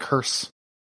is the most curse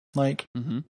like.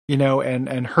 You know,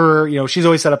 and her, you know, she's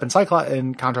always set up in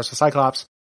contrast with Cyclops,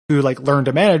 who like learned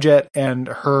to manage it, and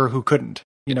her who couldn't.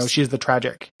 You know, she's the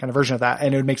tragic kind of version of that,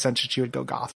 and it would make sense that she would go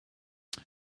goth.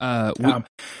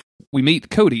 We meet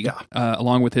Cody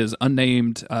along with his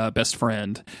unnamed best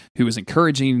friend, who is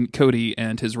encouraging Cody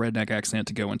and his redneck accent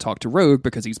to go and talk to Rogue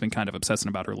because he's been kind of obsessing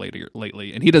about her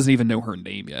lately, and he doesn't even know her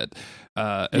name yet.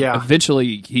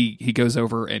 Eventually, he goes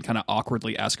over and kind of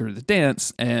awkwardly asks her to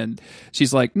dance, and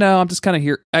she's like, "No, I'm just kind of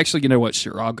here. Actually, you know what?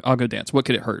 Sure, I'll go dance. What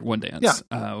could it hurt? One dance."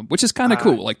 Which is kind of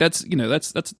cool. Like that's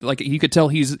like you could tell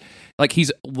he's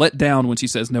let down when she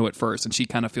says no at first, and she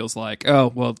kind of feels like,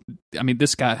 oh well, I mean,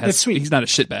 this guy he's not a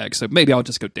shitbag. So maybe I'll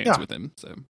just go dance with him.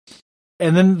 So,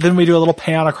 and then we do a little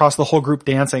pan across the whole group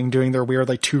dancing, doing their weird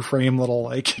like 2-frame little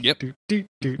like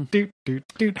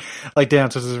like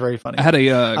dance, which is very funny. I had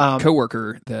a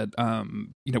coworker that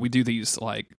we do these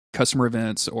like customer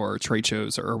events or trade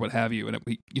shows or what have you, and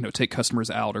we take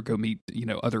customers out or go meet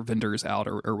other vendors out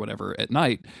or whatever at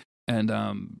night. And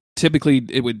typically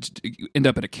it would end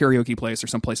up at a karaoke place or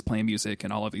someplace playing music,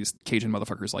 and all of these Cajun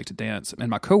motherfuckers like to dance. And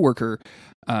my coworker,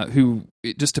 who,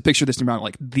 just to picture this in your mind,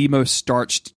 like the most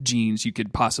starched jeans you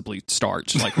could possibly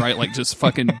starch, like, right? Like just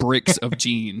fucking bricks of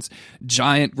jeans,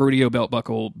 giant rodeo belt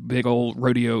buckle, big old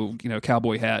rodeo,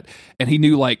 cowboy hat. And he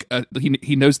knew like,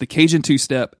 he knows the Cajun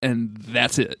 2-step, and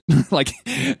that's it. Like,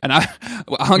 and I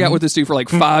hung out with this dude for like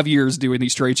 5 years doing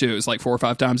these trade shows, like 4 or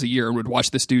 5 times a year, and would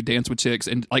watch this dude dance with chicks,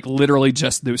 and like literally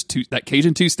just that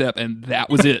Cajun 2-step, and that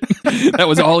was it. That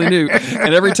was all he knew.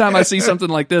 And every time I see something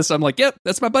like this, I'm like, yep,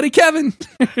 that's my buddy Kevin.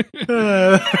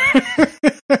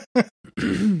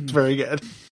 It's very good.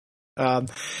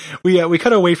 We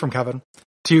cut away from Kevin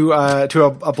to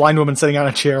a blind woman sitting on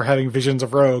a chair having visions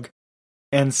of Rogue,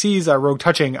 and sees Rogue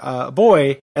touching a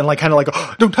boy, and like kind of like,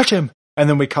 oh, don't touch him. And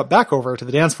then we cut back over to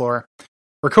the dance floor,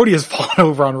 where Cody has fallen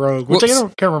over on Rogue, which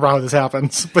can't remember how this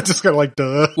happens, but just kind of like,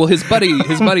 duh. Well, his buddy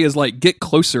is like, get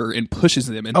closer, and pushes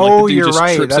him, and like, the dude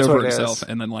just trips over himself,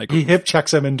 and then like he hip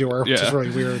checks him into her, which is really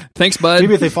weird. Thanks, bud.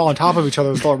 Maybe if they fall on top of each other,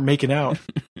 they'll start making out.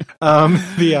 Come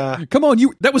on,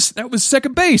 that was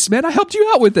second base, man. I helped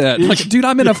you out with that. Like, dude,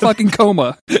 I'm in a fucking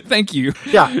coma. Thank you.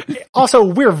 Yeah. Also,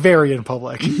 we're very in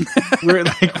public. we're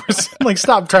like,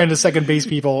 stop trying to second base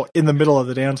people in the middle of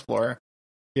the dance floor.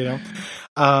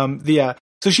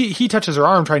 So he touches her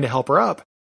arm trying to help her up,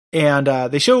 and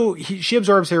they show she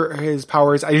absorbs his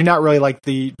powers. I do not really like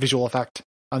the visual effect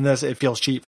on this. It feels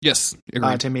cheap. Yes,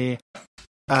 to me.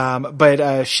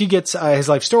 But she gets his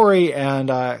life story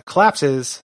and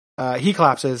collapses. He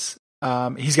collapses.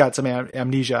 He's got some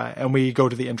amnesia, and we go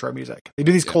to the intro music. They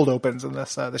do these cold opens in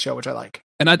this the show, which I like.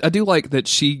 And I do like that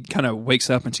she kind of wakes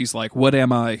up and she's like, what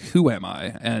am I? Who am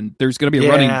I? And there's going to be a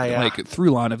running like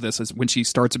through line of this is when she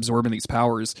starts absorbing these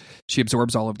powers, she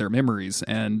absorbs all of their memories.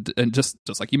 And just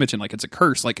like you mentioned, like it's a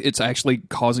curse. Like it's actually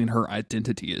causing her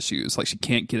identity issues. Like she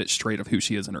can't get it straight of who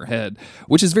she is in her head,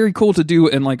 which is very cool to do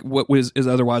in like what is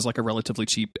otherwise like a relatively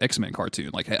cheap X-Men cartoon.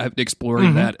 Like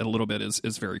exploring that a little bit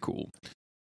is very cool.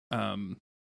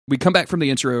 We come back from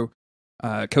the intro.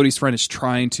 Cody's friend is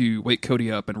trying to wake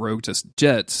Cody up, and Rogue just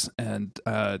jets, and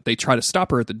they try to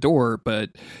stop her at the door, but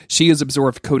she has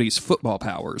absorbed Cody's football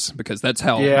powers, because that's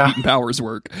how mutant powers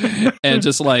work, and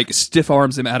just like stiff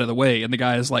arms him out of the way. And the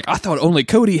guy is like, I thought only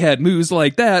Cody had moves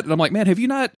like that. And I'm like, man, have you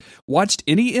not watched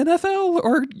any NFL?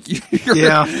 Or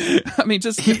I mean,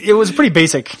 it was pretty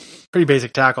basic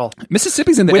tackle.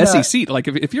 Mississippi's in the SEC. Like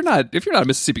if you're not a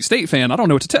Mississippi State fan, I don't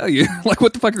know what to tell you. Like,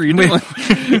 what the fuck are you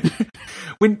doing?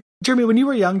 Jeremy, when you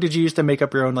were young, did you used to make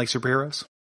up your own like superheroes?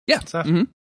 Yeah.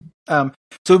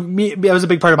 So that was a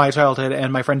big part of my childhood,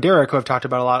 and my friend Derek, who I've talked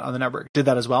about a lot on the network, did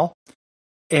that as well.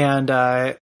 And,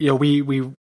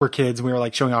 we were kids and we were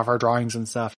like showing off our drawings and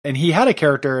stuff. And he had a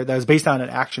character that was based on an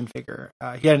action figure.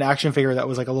 He had an action figure that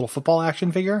was like a little football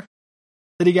action figure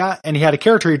that he got. And he had a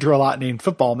character he drew a lot named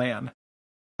Football Man,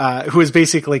 who is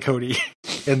basically Cody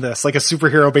in this, like a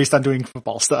superhero based on doing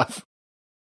football stuff.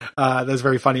 That was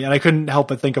very funny. And I couldn't help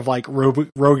but think of like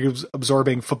Rogue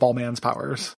absorbing Football Man's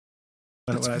powers.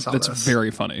 When I saw that's this.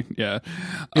 very funny. Yeah.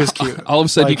 It was cute. All of a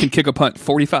sudden, you can kick a punt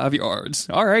 45 yards.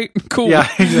 All right, cool. Yeah,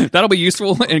 exactly. That'll be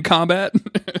useful in combat.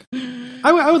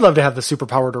 I would love to have the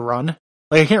superpower to run.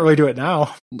 Like, I can't really do it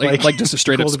now. Like just a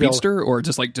straight cool up speedster, or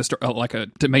just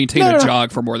to maintain a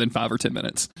jog for more than 5 or 10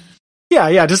 minutes.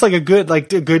 Yeah, just like a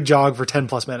good jog for 10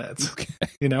 plus minutes. Okay.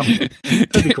 You know,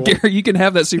 that'd be cool. Gary, you can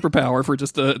have that superpower for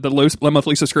just the low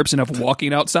monthly subscription of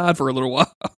walking outside for a little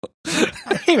while.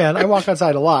 Hey man, I walk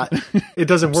outside a lot. It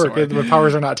doesn't work. The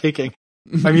powers are not taking.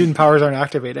 My mutant powers aren't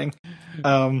activating.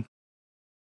 I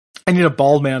need a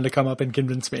bald man to come up and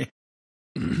convince me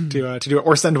to do it,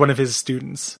 or send one of his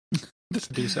students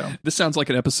to do so. This sounds like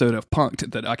an episode of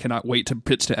Punk'd that I cannot wait to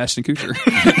pitch to Ashton Kutcher.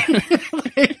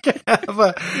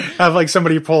 have like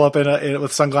somebody pull up in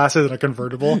with sunglasses and a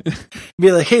convertible,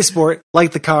 be like, "Hey, sport,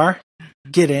 like the car,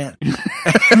 get in."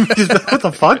 What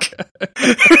the fuck?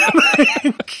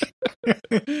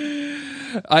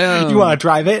 You want to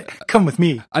drive it? Come with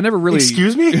me. I never really.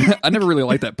 Excuse me. I never really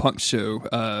liked that Punk show,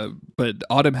 but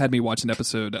Autumn had me watch an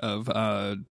episode of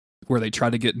where they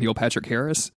tried to get Neil Patrick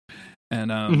Harris. And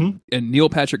and Neil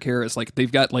Patrick Harris, like, they've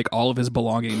got like all of his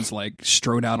belongings like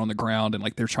strewn out on the ground, and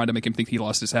like they're trying to make him think he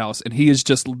lost his house, and he is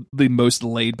just the most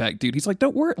laid back dude. He's like,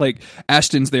 "Don't worry," like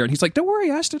Ashton's there, and he's like, "Don't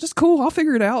worry, Ashton, it's cool. I'll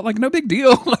figure it out. Like, no big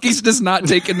deal." Like, he's just not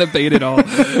taking the bait at all.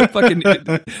 Fucking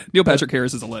Neil Patrick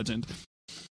Harris is a legend.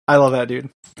 I love that dude.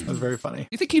 That was very funny.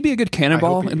 You think he'd be a good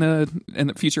Cannonball in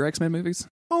the future X-Men movies?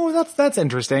 Oh, that's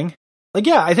interesting. Like,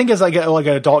 yeah, I think as like an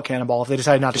adult Cannonball, if they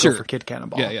decide not to go for kid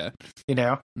Cannonball. Yeah. You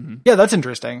know? Mm-hmm. Yeah, that's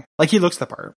interesting. Like, he looks the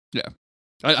part. Yeah.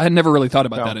 I had never really thought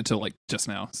about that until like just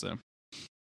now, so.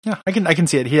 Yeah, I can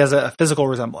see it. He has a physical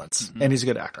resemblance, and he's a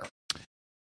good actor.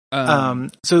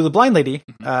 So the blind lady,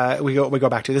 we go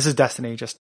back to, this is Destiny,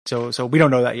 just so we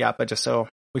don't know that yet, but just so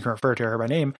we can refer to her by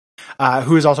name,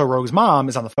 who is also Rogue's mom,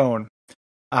 is on the phone.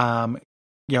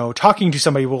 Talking to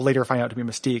somebody we'll later find out to be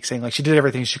Mystique, saying like she did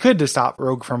everything she could to stop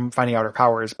Rogue from finding out her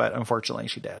powers, but unfortunately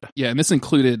she did. Yeah, and this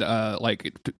included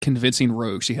like convincing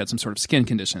Rogue she had some sort of skin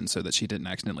condition so that she didn't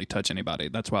accidentally touch anybody.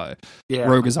 That's why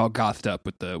Rogue is all gothed up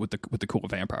with the cool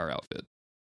vampire outfit.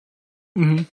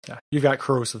 Mm-hmm. Yeah, you've got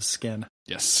corrosive skin.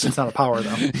 Yes, it's not a power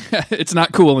though. It's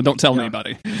not cool, and don't tell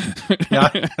anybody. Yeah,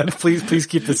 please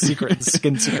keep the secret,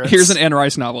 skin secrets. Here's an Anne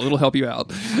Rice novel; it'll help you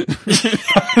out.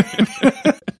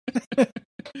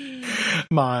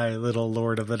 My little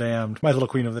Lord of the Damned, my little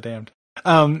Queen of the Damned.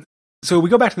 So we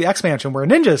go back to the X Mansion where a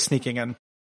ninja is sneaking in.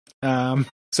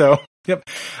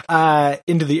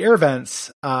 Into the air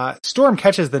vents. Storm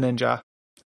catches the ninja,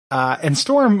 and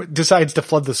Storm decides to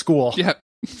flood the school. Yeah,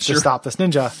 to stop this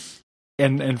ninja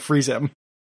and freeze him.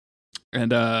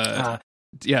 And of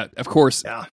course,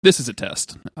 this is a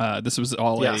test. This was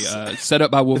all set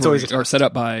up by Wolverine, or set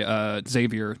up by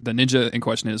Xavier. The ninja in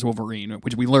question is Wolverine,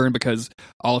 which we learn because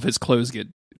all of his clothes get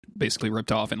basically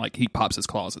ripped off, and like he pops his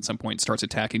claws at some point and starts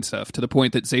attacking stuff, to the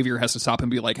point that Xavier has to stop and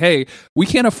be like, "Hey, we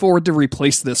can't afford to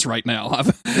replace this right now.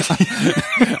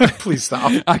 Please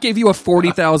stop. I gave you a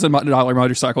 $40,000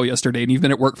 motorcycle yesterday, and you've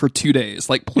been at work for 2 days.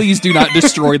 Like, please do not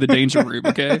destroy the danger room,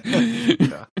 okay?"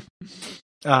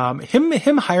 Yeah.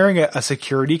 Him hiring a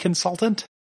security consultant,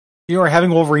 or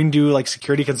having Wolverine do like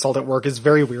security consultant work is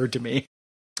very weird to me.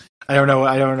 I don't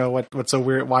know what's so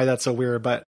weird, why that's so weird,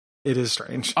 but it is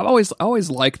strange. I've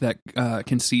always liked that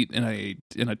conceit in a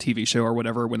TV show or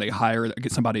whatever, when they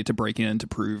get somebody to break in to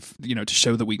prove, to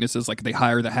show the weaknesses. Like they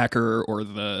hire the hacker or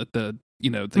the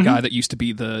guy that used to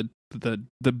be the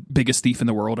biggest thief in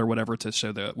the world or whatever to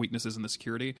show the weaknesses in the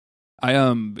security.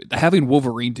 Having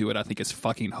Wolverine do it, I think, is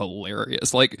fucking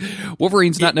hilarious. Like,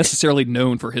 Wolverine's not necessarily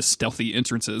known for his stealthy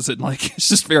entrances, and like, it's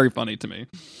just very funny to me.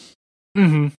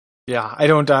 Mm-hmm. Yeah, I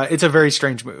don't. It's a very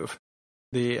strange move.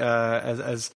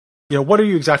 What are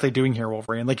you exactly doing here,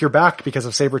 Wolverine? Like, you're back because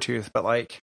of Sabretooth, but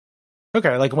like,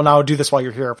 okay, like, well, now do this while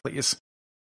you're here, please.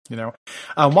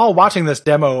 While watching this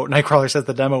demo, Nightcrawler says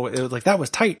the demo, it was like, that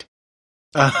was tight.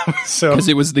 Because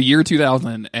it was the year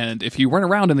 2000, and if you weren't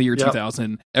around in the year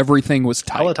 2000, everything was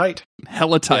tight.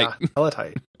 Hella tight.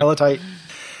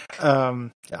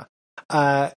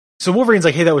 So Wolverine's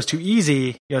like, "Hey, that was too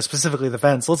easy. Specifically the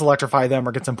vents. Let's electrify them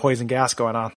or get some poison gas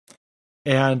going on."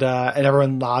 And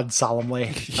everyone nods solemnly,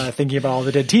 thinking about all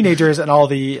the dead teenagers and all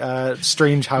the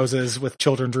strange houses with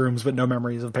children's rooms, but no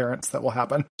memories of parents that will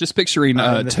happen. Just picturing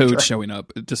Toad future. Showing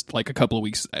up just like a couple of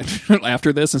weeks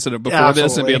after this instead of before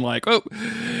this, and being like, "Oh,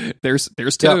 there's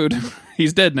Toad. Yep.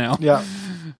 He's dead now." Yeah.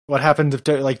 What happened if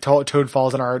Toad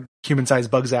falls in our human-sized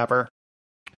bug zapper?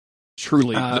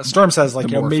 Truly, Storm says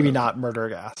maybe not murder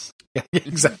gas. Yeah,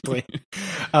 exactly.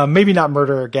 Maybe not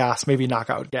murder gas. Maybe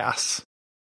knockout gas.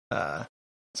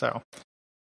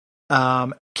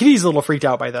 Kitty's a little freaked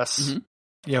out by this.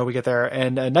 Mm-hmm. We get there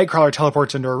and Nightcrawler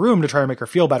teleports into her room to try to make her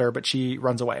feel better, but she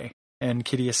runs away. And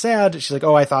Kitty is sad. She's like,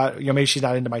 "Oh, I thought, maybe she's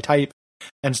not into my type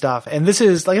and stuff." And this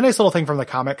is like a nice little thing from the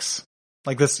comics.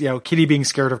 Like this, Kitty being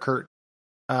scared of Kurt,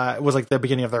 was like the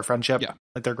beginning of their friendship. Yeah.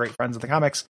 Like they're great friends in the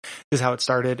comics. This is how it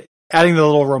started. Adding the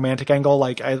little romantic angle,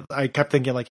 like I kept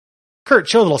thinking like, Kurt,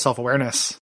 show a little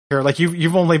self-awareness here. Like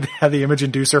you've only had the image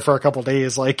inducer for a couple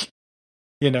days. Like,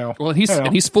 Well,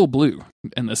 he's full blue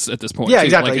at this point. Yeah, too.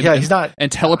 exactly. Like, he's not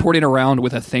and teleporting around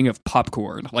with a thing of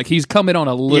popcorn. Like he's coming on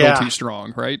a little too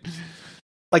strong, right?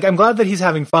 Like I'm glad that he's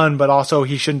having fun, but also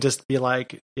he shouldn't just be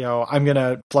like, I'm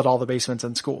gonna flood all the basements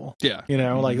in school. Yeah,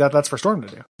 like that's for Storm to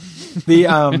do.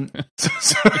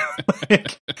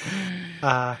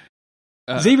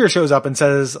 The Xavier shows up and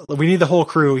says, "We need the whole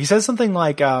crew." He says something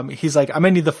like, he's like, "I'm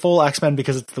gonna need the full X-Men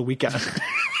because it's the weekend."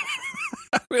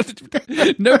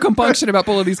 No compunction about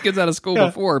pulling these kids out of school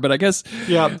before, but I guess,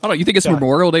 I don't know, you think it's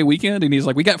Memorial Day weekend? And he's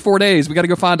like, "We got 4 days. We got to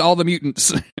go find all the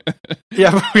mutants."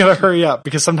 Yeah, we got to hurry up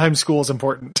because sometimes school is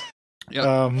important.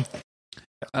 Yep.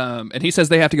 And he says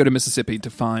they have to go to Mississippi to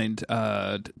find,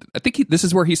 I think this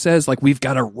is where he says, like, "We've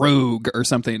got a rogue" or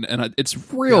something. And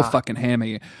it's real fucking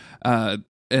hammy.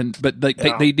 But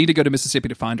they need to go to Mississippi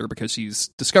to find her because she's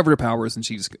discovered her powers and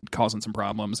she's causing some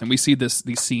problems. And we see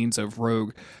these scenes of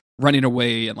Rogue running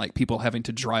away and like people having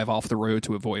to drive off the road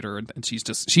to avoid her, and she's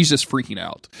just freaking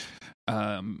out.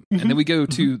 And then we go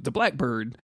to the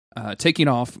Blackbird taking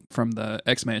off from the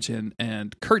X Mansion,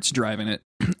 and Kurt's driving it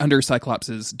under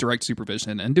Cyclops' direct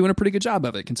supervision and doing a pretty good job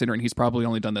of it, considering he's probably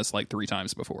only done this like 3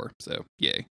 times before. So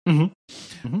yay.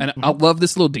 And I love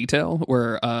this little detail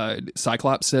where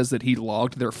Cyclops says that he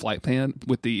logged their flight plan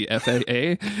with the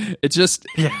FAA. It's just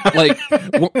like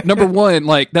number one,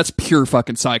 like that's pure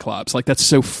fucking Cyclops. Like that's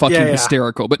so fucking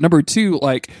hysterical. But number two,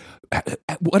 like,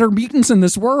 what are mutants in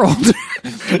this world?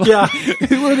 Who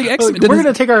are the X-Men? We're going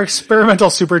to take our experimental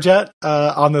superjet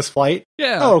on this flight.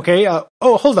 Yeah. Oh, okay.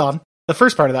 Hold on. The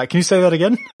first part of that. Can you say that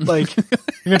again? Like, you're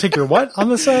going to take your what on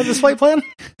this flight plan?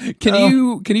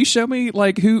 Can you show me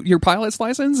like who your pilot's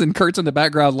license? And Kurt's in the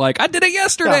background like, "I did it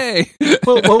yesterday." Yeah.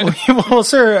 well,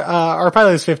 sir, our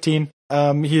pilot is 15.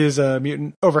 He is a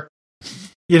mutant. Over.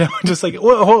 Just like,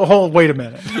 hold, wait a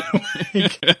minute.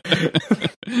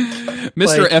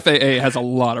 Mr. FAA has a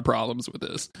lot of problems with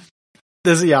this.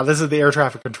 This is the air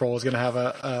traffic control is going to have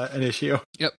an issue.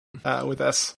 Yep. With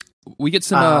this. We get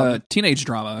some teenage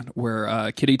drama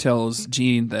where Kitty tells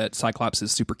Jean that Cyclops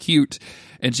is super cute,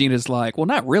 and Jean is like, "Well,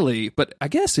 not really, but I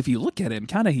guess if you look at him,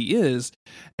 kind of he is."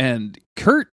 And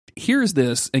Kurt hears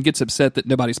this and gets upset that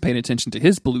nobody's paying attention to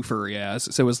his blue furry ass,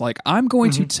 so is like, "I'm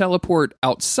going to teleport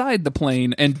outside the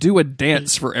plane and do a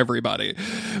dance for everybody,"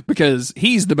 because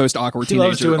he's the most awkward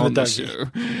teenager on the show.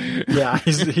 Yeah,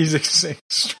 he's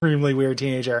extremely weird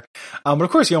teenager. But of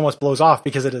course he almost blows off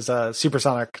because it is a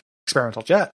supersonic experimental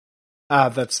jet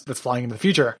that's flying into the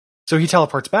future. So he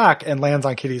teleports back and lands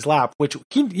on Kitty's lap, which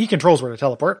he controls where to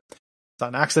teleport. It's not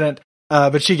an accident.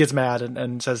 But she gets mad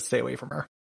and says to stay away from her.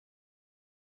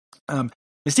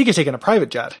 Mystique's taken a private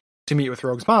jet to meet with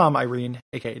Rogue's mom, Irene,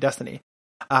 aka Destiny.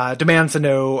 Demands to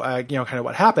know, kind of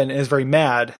what happened, and is very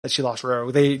mad that she lost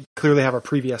Rogue. They clearly have a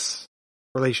previous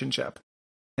relationship,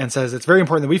 and says it's very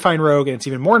important that we find Rogue, and it's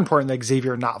even more important that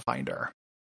Xavier not find her.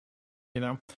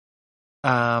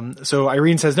 So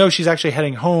Irene says no, she's actually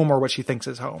heading home, or what she thinks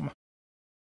is home.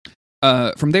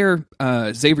 From there,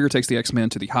 Xavier takes the X-Men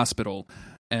to the hospital,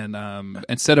 and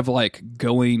instead of like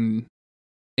going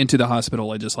into the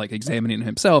hospital and just like examining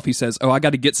himself, he says, "Oh, I got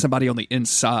to get somebody on the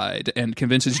inside," and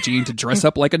convinces Jean to dress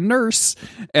up like a nurse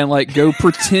and like go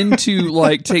pretend to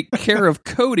like take care of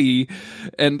Cody.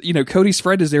 And Cody's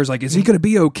friend is there, is like, "Is he going to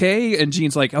be okay?" And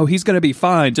Jean's like, "Oh, he's going to be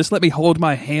fine. Just let me hold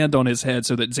my hand on his head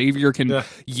so that Xavier can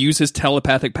use his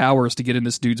telepathic powers to get in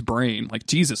this dude's brain." Like,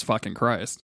 Jesus fucking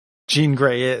Christ. Jean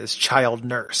Grey is child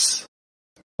nurse.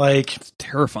 Like, it's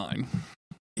terrifying.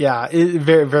 Yeah,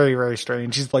 very, very, very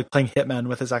strange. He's like playing hitman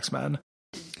with his X-Men.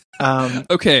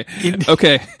 Okay.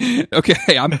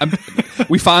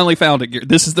 We finally found it.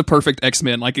 This is the perfect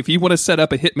X-Men. Like, if you want to set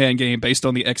up a Hitman game based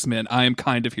on the X-Men, I am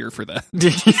kind of here for that.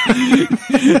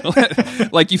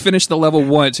 Like, you finish the level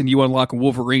once and you unlock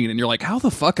Wolverine, and you're like, how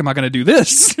the fuck am I going to do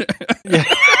this?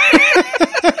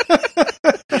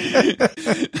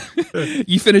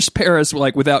 You finish Paris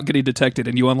like without getting detected,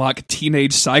 and you unlock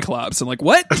Teenage Cyclops. And like,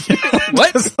 what?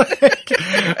 What? Like,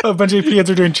 a bunch of kids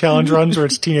are doing challenge runs where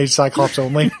it's Teenage Cyclops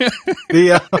only.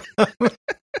 There's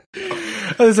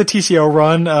a TCO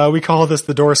run. We call this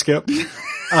the door skip. We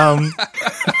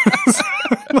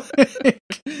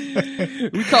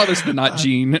call this the not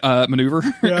Gene maneuver.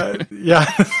 Yeah.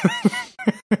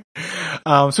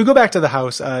 So we go back to the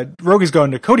house. Rogue is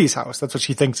going to Cody's house. That's what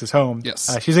she thinks is home.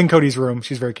 Yes. She's in Cody's room.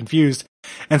 She's very confused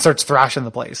and starts thrashing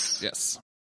the place. Yes.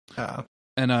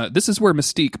 And this is where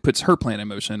Mystique puts her plan in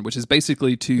motion, which is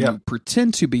basically to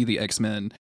pretend to be the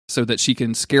X-Men so that she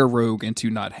can scare Rogue into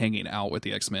not hanging out with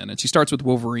the X-Men. And she starts with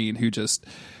Wolverine, who just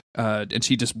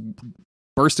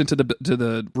bursts into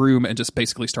the room and just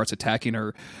basically starts attacking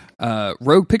her.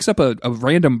 Rogue picks up a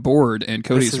random board in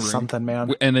Cody's room. Something,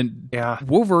 man. And then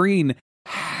Wolverine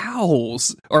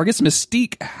howls, or I guess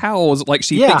Mystique howls like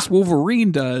she thinks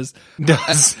Wolverine does.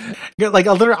 Like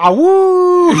a little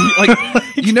awoo. Like,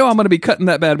 I'm going to be cutting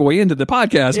that bad boy into the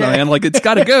podcast, man. Like, it's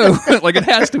got to go. Like, it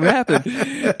has to happen.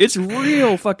 It's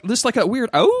real just like a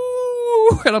weird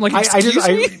oh. And I'm like, excuse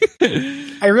me?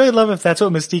 I really love if that's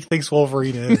what Mystique thinks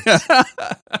Wolverine is.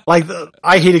 Like,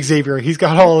 I hate Xavier. He's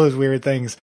got all those weird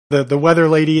things. The weather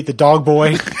lady, the dog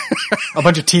boy, a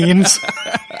bunch of teens.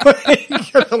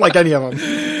 I don't like any of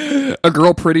them. A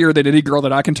girl prettier than any girl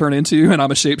that I can turn into, and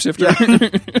I'm a shapeshifter.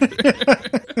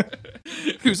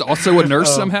 Who's also a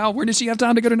nurse somehow. Where did she have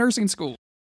time to go to nursing school?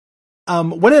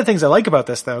 One of the things I like about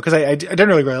this, though, because I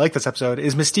generally really like this episode,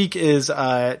 is Mystique is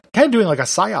kind of doing like a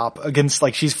psyop against,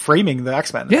 like, she's framing the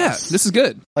X-Men. Yeah, this is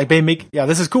good. Like,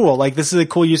 this is cool. Like, this is a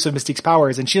cool use of Mystique's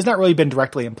powers, and she has not really been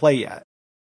directly in play yet.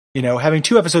 Having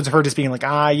 2 episodes of her just being like,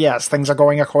 yes, things are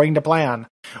going according to plan,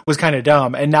 was kind of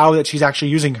dumb. And now that she's actually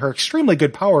using her extremely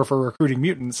good power for recruiting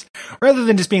mutants, rather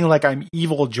than just being like, I'm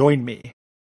evil, join me.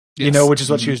 Yes. Which is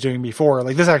what she was doing before.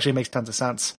 Like, this actually makes tons of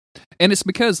sense. And it's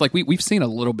because, like, we've seen a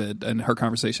little bit in her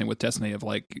conversation with Destiny of,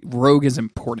 like, Rogue is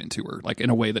important to her, like, in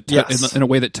a way that in a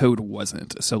way that Toad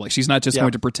wasn't. So, like, she's not just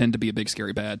going to pretend to be a big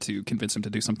scary bad to convince him to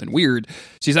do something weird.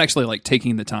 She's actually, like,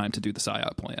 taking the time to do the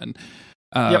psyop plan.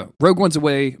 Rogue runs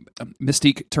away.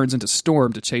 Mystique turns into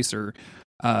Storm to chase her.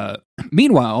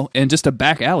 Meanwhile, in just a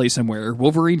back alley somewhere,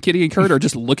 Wolverine, Kitty, and Kurt are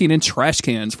just looking in trash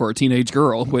cans for a teenage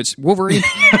girl, which Wolverine...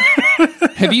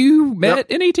 Have you met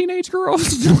any teenage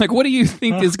girls? Like, what do you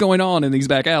think is going on in these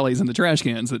back alleys and the trash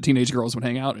cans that teenage girls would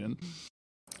hang out in?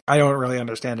 I don't really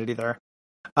understand it either.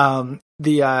 The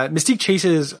Mystique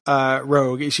chases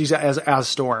Rogue. She's as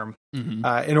Storm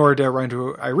in order to run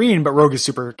to Irene, but Rogue is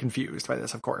super confused by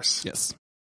this, of course. Yes.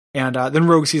 And then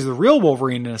Rogue sees the real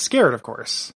Wolverine and is scared, of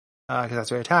course, because that's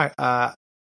who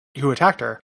attacked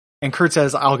her. And Kurt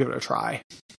says, I'll give it a try.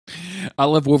 I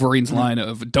love Wolverine's line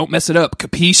of, don't mess it up,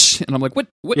 capiche? And I'm like, what?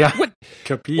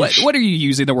 Capiche. What are you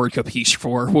using the word capiche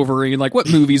for, Wolverine? Like, what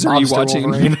movies are you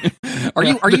watching? Are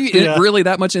you really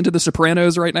that much into The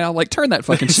Sopranos right now? Like, turn that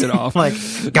fucking shit off. Like,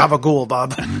 gabagool,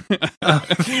 bub.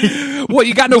 What,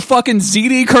 you got no fucking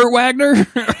ZD, Kurt Wagner?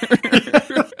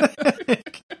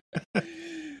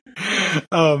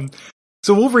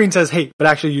 So Wolverine says, hey, but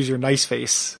actually use your nice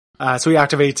face. So he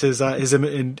activates his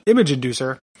image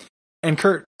inducer, and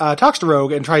Kurt talks to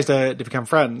Rogue and tries to become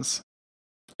friends,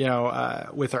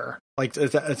 with her, like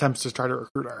attempts to try to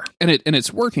recruit her. And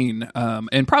it's working,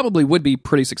 and probably would be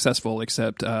pretty successful,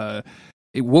 except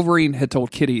Wolverine had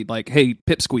told Kitty, like, hey,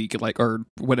 pipsqueak, like, or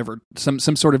whatever, some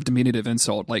sort of diminutive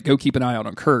insult, like, go keep an eye out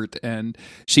on Kurt. And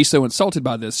she's so insulted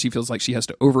by this, she feels like she has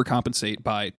to overcompensate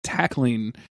by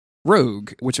tackling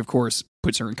Rogue, which of course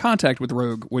puts her in contact with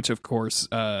Rogue, which of course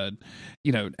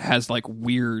has like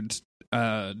weird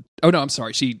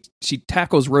she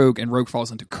tackles Rogue and Rogue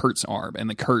falls into Kurt's arm,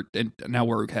 and now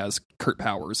Rogue has Kurt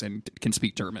powers and can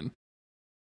speak German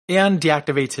and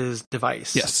deactivates his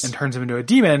device. Yes. And turns him into a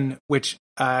demon, which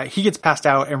he gets passed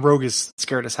out, and Rogue is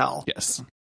scared as hell. Yes.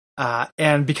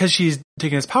 And because she's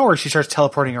taking his power, she starts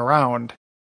teleporting around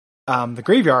the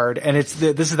graveyard, and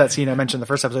this is that scene I mentioned in the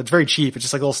first episode. It's very cheap. It's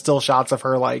just like little still shots of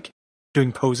her like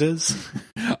doing poses.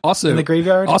 Also in the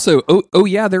graveyard. Also, oh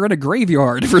yeah, they're in a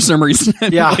graveyard for some reason.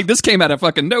 Yeah, like this came out of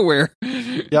fucking nowhere.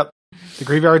 Yep, the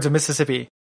graveyards of Mississippi.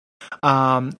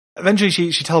 Eventually,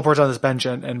 she teleports on this bench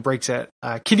and breaks it.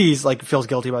 Kitty's like feels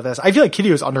guilty about this. I feel like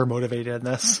Kitty was undermotivated in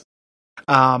this.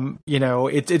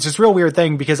 It's just a real weird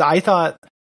thing because I thought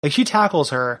like she tackles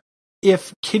her.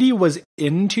 if Kitty was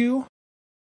into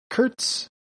Kurt's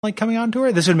like coming on to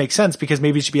her, this would make sense because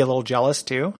maybe she'd be a little jealous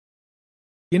too,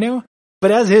 you know?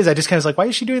 But as is, I just kind of was like, why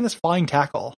is she doing this flying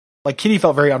tackle? Like Kitty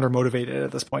felt very undermotivated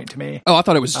at this point to me. Oh, I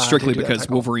thought it was strictly because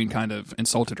Wolverine kind of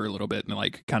insulted her a little bit and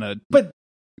like kind of. But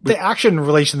the action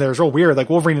relation there is real weird. Like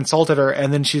Wolverine insulted her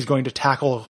and then she's going to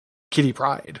tackle Kitty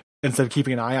Pryde instead of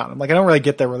keeping an eye on him. Like I don't really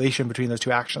get the relation between those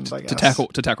two actions, I guess.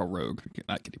 To tackle Rogue,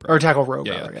 not Kitty Pryde. Or tackle Rogue,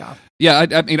 yeah.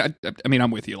 I mean,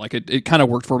 I'm with you. Like it kind of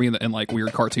worked for me in like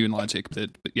weird cartoon logic, but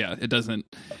yeah, it doesn't.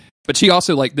 But she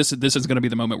also like this is going to be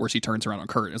the moment where she turns around on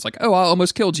Kurt. It's like, oh, I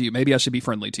almost killed you. Maybe I should be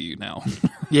friendly to you now.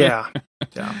 Yeah.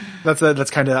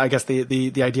 That's kind of I guess the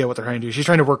idea of what they're trying to do. She's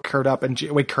trying to wake Kurt up, and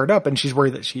she's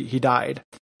worried that he died.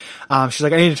 She's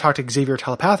like, I need to talk to Xavier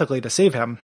telepathically to save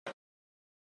him.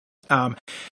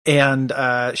 And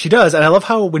she does, and I love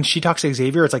how when she talks to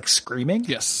Xavier, it's like screaming.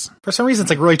 Yes. For some reason, it's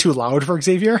like really too loud for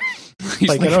Xavier.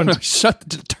 Like I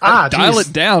don't dial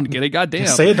it down, get it, goddamn.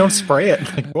 Just say it, don't spray it.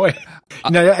 Like, boy,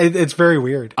 it's very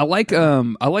weird. I like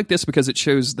this because it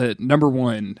shows that number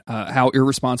one, how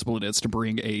irresponsible it is to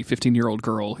bring a 15-year-old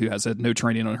girl who has had no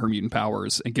training on her mutant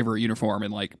powers and give her a uniform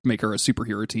and like make her a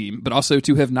superhero team, but also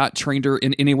to have not trained her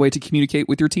in any way to communicate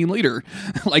with your team leader.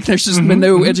 Like there's just been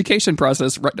no education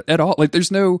process at all. Like there's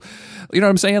no, you know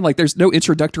what I'm saying? Like there's no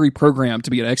introductory program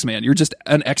to be an X-Man. You're just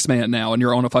an X-Man now, and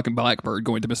you're on a fucking Blackbird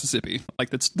going to Mississippi. Like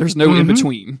there's no in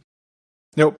between.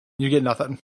 Nope, you get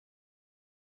nothing.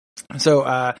 So,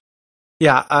 at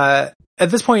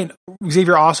this point,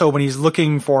 Xavier also, when he's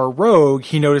looking for Rogue,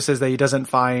 he notices that he doesn't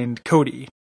find Cody.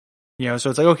 You know, so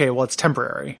it's like, okay, well, it's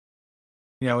temporary.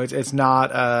 You know, it's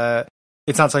not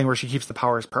something where she keeps the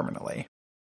powers permanently.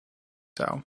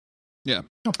 So, yeah,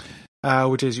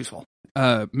 which is useful.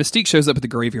 Mystique shows up at the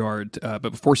graveyard, but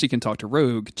before she can talk to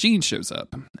Rogue, Jean shows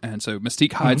up, and so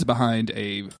Mystique hides behind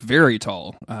a very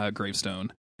tall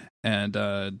gravestone.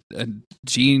 And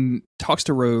Jean talks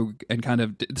to Rogue and kind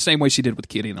of the same way she did with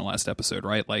Kitty in the last episode,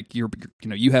 right? Like you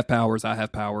have powers, I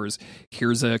have powers.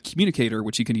 Here's a communicator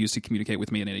which you can use to communicate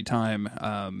with me at any time.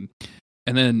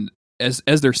 And then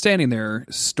as they're standing there,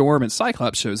 Storm and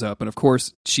Cyclops shows up, and of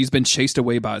course she's been chased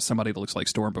away by somebody that looks like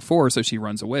Storm before, so she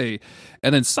runs away.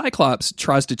 And then Cyclops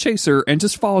tries to chase her and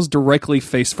just falls directly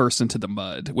face first into the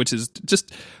mud, which is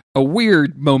just a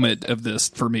weird moment of this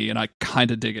for me, and I kind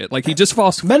of dig it. Like he just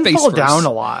falls. Men face fall first. down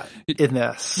a lot in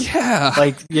this. Yeah,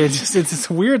 like it's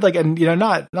weird. Like, and you know,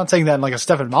 not saying that in like a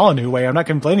Stephen Molyneux way. I'm not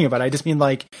complaining about it. I just mean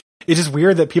like it's just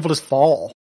weird that people just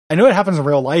fall. I know it happens in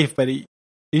real life, but it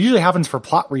usually happens for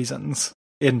plot reasons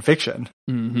in fiction.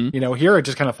 You know, here it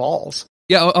just kind of falls.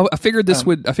 Yeah, I figured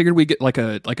I figured we'd get like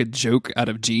a joke out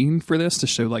of Jean for this to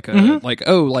show like a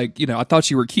I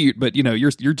thought you were cute, but you know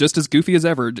you're just as goofy as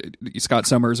ever, Scott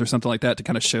Summers or something like that, to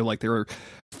kind of show like they were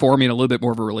forming a little bit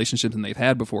more of a relationship than they've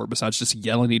had before, besides just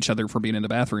yelling at each other for being in the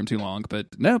bathroom too long. But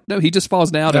no, he just falls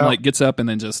down and like gets up and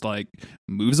then just like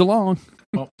moves along.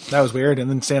 Well, that was weird, and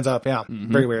then stands up. Yeah,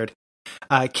 very weird.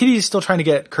 Kitty's still trying to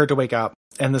get Kurt to wake up,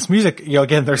 and this music, you know,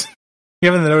 again, you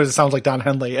haven't noticed it sounds like Don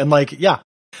Henley, and like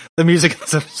the music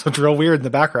is real weird in the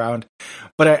background.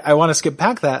 But I want to skip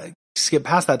past that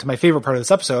to my favorite part of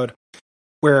this episode,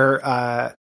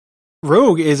 where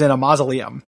Rogue is in a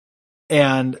mausoleum,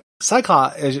 and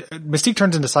Mystique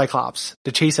turns into Cyclops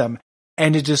to chase him,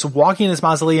 and is just walking in this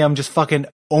mausoleum, just fucking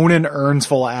owning urns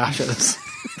full of ashes.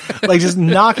 Like just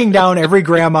knocking down every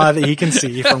grandma that he can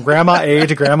see, from Grandma A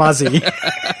to Grandma Z.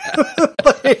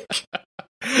 Like,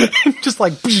 just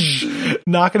like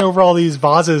knocking over all these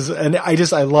vases, and I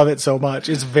love it so much.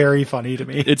 It's very funny to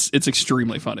me. It's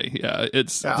extremely funny. Yeah,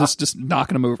 it's just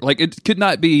knocking them over. Like it could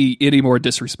not be any more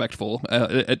disrespectful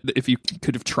if you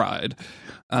could have tried.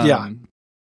 Mystique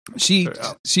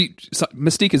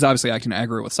is obviously acting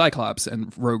aggro with Cyclops,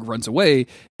 and Rogue runs away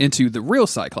into the real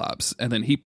Cyclops, and then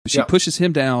she pushes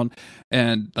him down,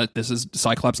 and this is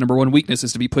Cyclops' number one weakness,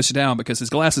 is to be pushed down because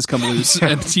his glasses come loose,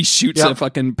 and he shoots a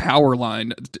fucking power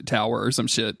line tower or some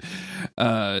shit.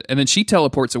 And then she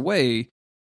teleports away,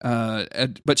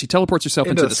 but she teleports herself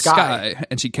into the sky,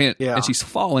 and she can't, and she's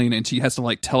falling, and she has to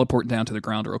like teleport down to the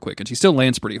ground real quick, and she still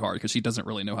lands pretty hard because she doesn't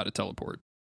really know how to teleport.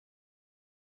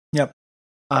 Yep.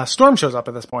 Storm shows up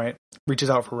at this point,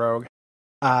 reaches out for Rogue,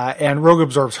 and Rogue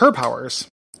absorbs her powers,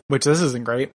 which this isn't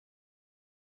great.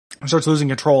 Starts losing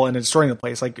control and destroying the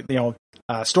place. Like, you know,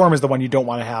 Storm is the one you don't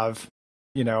want to have,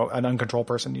 you know, an uncontrolled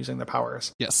person using their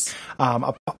powers. Yes.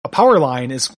 A power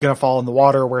line is going to fall in the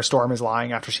water where Storm is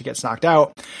lying after she gets knocked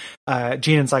out.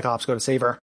 Jean and Cyclops go to save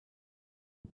her.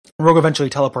 Rogue eventually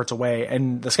teleports away,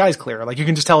 and the sky's clear. Like, you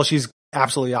can just tell she's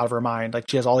absolutely out of her mind. Like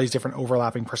she has all these different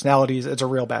overlapping personalities. It's a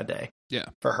real bad day. Yeah,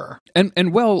 for her.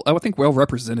 And well, I think well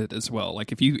represented as well.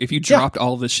 Like if you dropped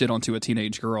all this shit onto a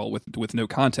teenage girl with no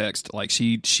context, like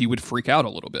she would freak out a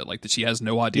little bit. Like that she has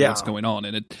no idea what's going on,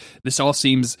 and this all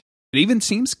seems. It even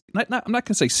seems I'm not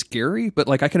gonna say scary, but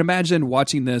like I can imagine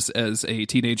watching this as a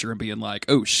teenager and being like,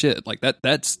 "Oh shit!" Like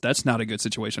that's not a good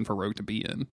situation for Rogue to be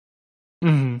in.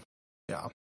 Mm-hmm. Yeah.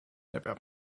 Yep.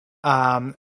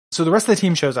 So the rest of the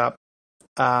team shows up.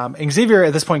 And Xavier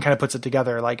at this point kind of puts it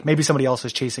together. Like maybe somebody else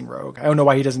is chasing Rogue. I don't know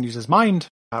why he doesn't use his mind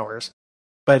powers,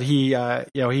 but he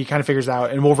kind of figures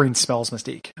out. And Wolverine smells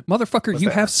Mystique. Motherfucker, you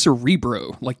have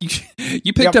Cerebro. Like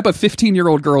you picked up a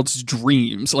 15-year-old girl's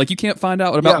dreams. Like you can't find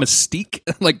out about Mystique.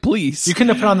 Like please, you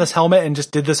couldn't have put on this helmet and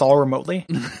just did this all remotely.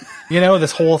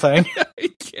 This whole thing.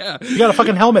 Yeah, you got a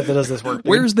fucking helmet that does this work. Dude.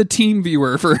 Where's the team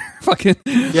viewer for fucking?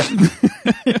 Yeah.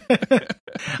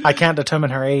 I can't determine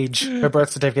her age. Her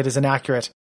birth certificate is inaccurate.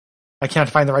 I can't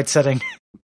find the right setting.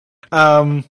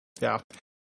 Yeah.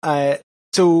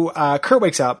 So Kurt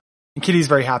wakes up, and Kitty's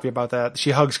very happy about that.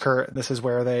 She hugs Kurt. This is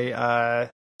where they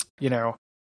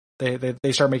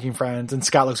start making friends, and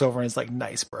Scott looks over and is like,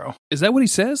 "Nice, bro." Is that what he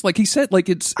says? Like he said, like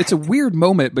it's a weird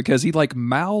moment because he like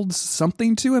mouths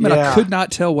something to him, and I could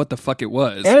not tell what the fuck it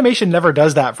was. Animation never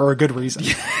does that for a good reason.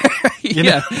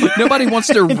 Yeah, nobody wants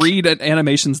to read an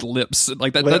animation's lips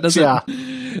like that. That doesn't. Yeah.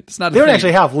 It's not. They don't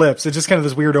actually have lips. It's just kind of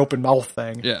this weird open mouth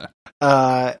thing. Yeah.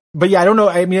 But yeah, I don't know.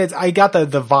 I mean, I got the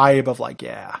vibe of like,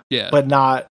 yeah, but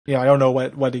not. I don't know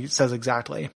what he says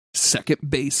exactly. Second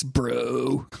base,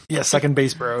 bro. Yeah, second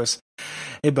base, bros.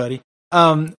 Hey, buddy.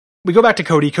 We go back to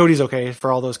Cody. Cody's okay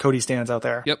for all those Cody stands out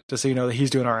there. Yep. Just so you know that he's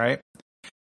doing all right.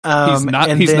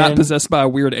 He's not possessed by a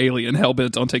weird alien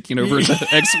hell-bent on taking over the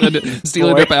X-Men,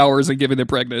 stealing their powers and giving them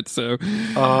pregnant. So,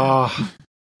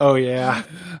 oh yeah.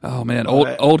 Oh man,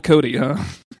 old Cody, huh?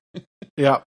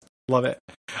 Yeah, love it.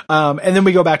 And then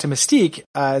we go back to Mystique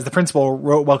as the principal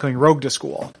welcoming Rogue to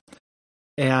school,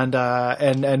 and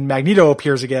Magneto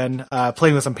appears again,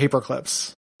 playing with some paper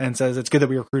clips, and says it's good that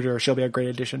we recruited her. She'll be a great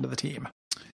addition to the team.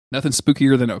 Nothing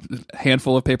spookier than a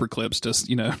handful of paper clips, just,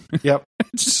 Yep.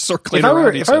 just circling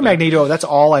around If I were Magneto, that's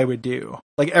all I would do.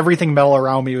 Like, everything metal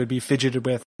around me would be fidgeted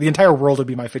with. The entire world would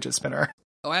be my fidget spinner.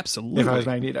 Oh, absolutely. If I was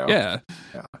Magneto. Yeah.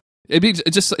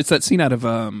 It's that scene out of,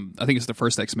 I think it's the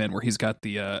first X-Men where he's got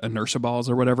the inertia balls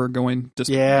or whatever going.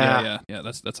 Yeah,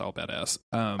 that's all badass.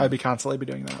 I'd be constantly be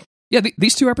doing that. Yeah,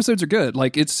 these two episodes are good.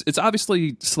 Like it's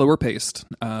obviously slower paced.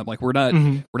 Like we're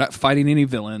not fighting any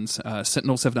villains.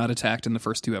 Sentinels have not attacked in the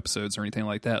first two episodes or anything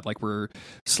like that. Like we're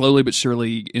slowly but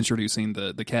surely introducing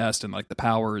the cast and like the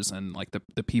powers and like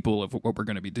the people of what we're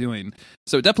going to be doing.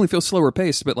 So it definitely feels slower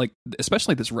paced. But like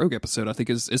especially this Rogue episode, I think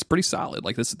is pretty solid.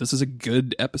 Like this is a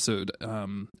good episode.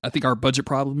 I think our budget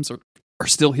problems are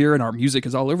still here and our music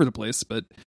is all over the place. But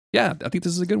yeah, I think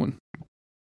this is a good one.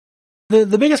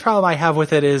 The biggest problem I have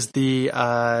with it is the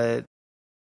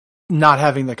not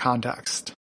having the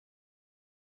context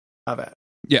of it.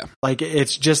 Yeah. Like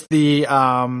it's just the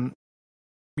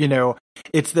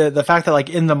it's the fact that like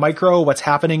in the micro what's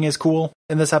happening is cool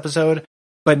in this episode,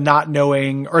 but not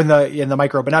knowing or in the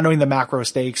micro, but not knowing the macro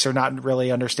stakes or not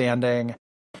really understanding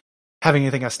having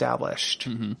anything established.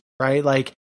 Mm-hmm. Right?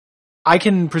 Like I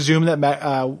can presume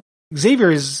that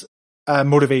Xavier's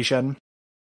motivation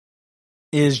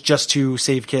is just to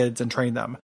save kids and train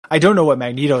them. I don't know what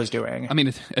Magneto is doing. I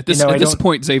mean, at this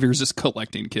point, Xavier's just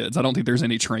collecting kids. I don't think there's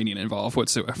any training involved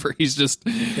whatsoever. He's just,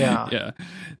 yeah.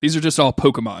 These are just all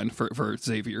Pokemon for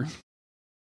Xavier.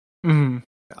 Mm-hmm.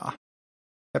 Yeah.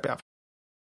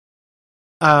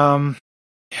 Yeah.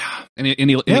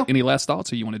 Any last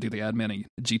thoughts, or you want to do the admin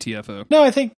GTFO? No,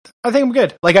 I think I'm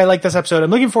good. Like I like this episode.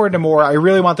 I'm looking forward to more. I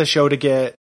really want the show to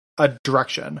get a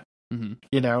direction. Mm-hmm.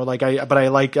 But I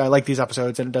like these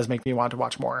episodes, and it does make me want to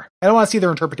watch more. I don't want to see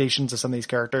their interpretations of some of these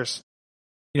characters.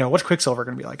 What's Quicksilver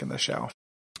going to be like in this show?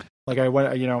 Like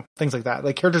things like that.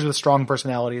 Like characters with strong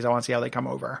personalities, I want to see how they come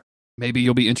over. Maybe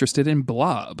you'll be interested in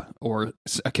Blob, or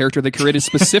a character they created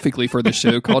specifically for the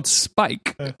show called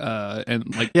Spike. Because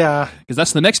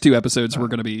that's the next two episodes we're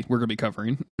gonna be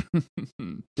covering.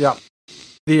 Yeah.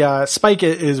 The Spike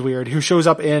is weird, who shows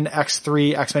up in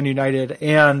X3, X-Men United,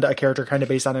 and a character kind of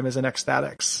based on him is in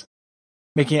X-Statix,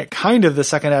 making it kind of the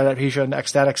second adaptation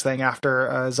X-Statix thing after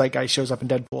Zeitgeist shows up in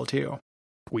Deadpool 2.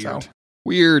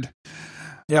 Weird.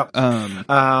 Yeah.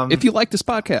 If you like this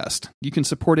podcast, you can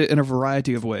support it in a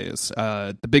variety of ways.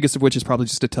 The biggest of which is probably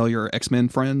just to tell your X-Men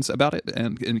friends about it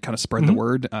and kind of spread the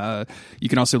word. You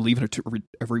can also leave a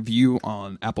review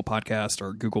on Apple Podcast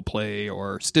or Google Play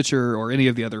or Stitcher or any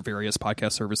of the other various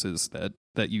podcast services that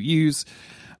that you use.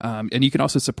 And you can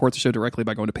also support the show directly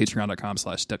by going to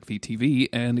patreon.com/DuckFeedTV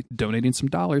and donating some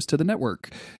dollars to the network.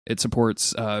 It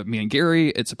supports me and Gary.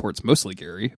 It supports mostly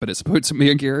Gary, but it supports me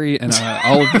and Gary and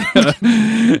all of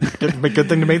the... Good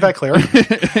thing to make that clear.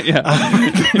 Yeah.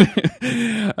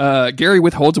 Gary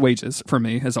withholds wages from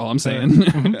me, is all I'm saying.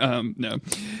 No.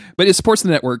 But it supports the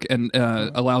network and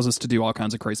allows us to do all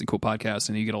kinds of crazy cool podcasts,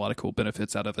 and you get a lot of cool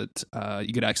benefits out of it.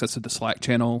 You get access to the Slack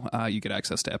channel. You get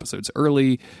access to episodes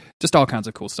early. Just all kinds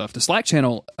of cool stuff. The Slack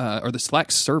channel, or the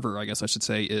Slack server, I guess I should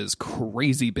say, is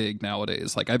crazy big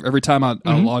nowadays. Like every time I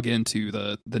log into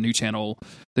the new channel,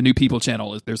 the new people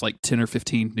channel, there's like 10 or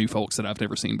 15 new folks that I've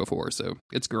never seen before. So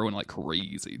it's growing like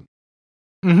crazy.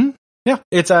 Mm-hmm. Yeah,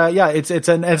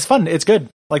 it's fun. It's good.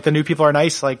 Like the new people are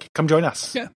nice. Like come join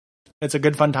us. Yeah, it's a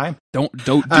good fun time. Do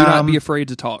not be afraid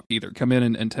to talk either. Come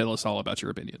in and tell us all about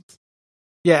your opinions.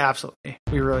 Yeah, absolutely.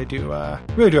 We really do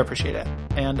appreciate it.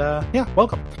 And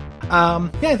welcome.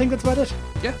 I think that's about it.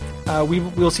 Yeah.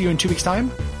 We'll see you in 2 weeks'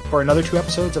 time for another 2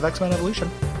 episodes of X-Men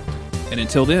Evolution. And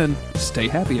until then, stay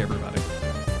happy, everybody.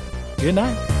 Good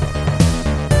night.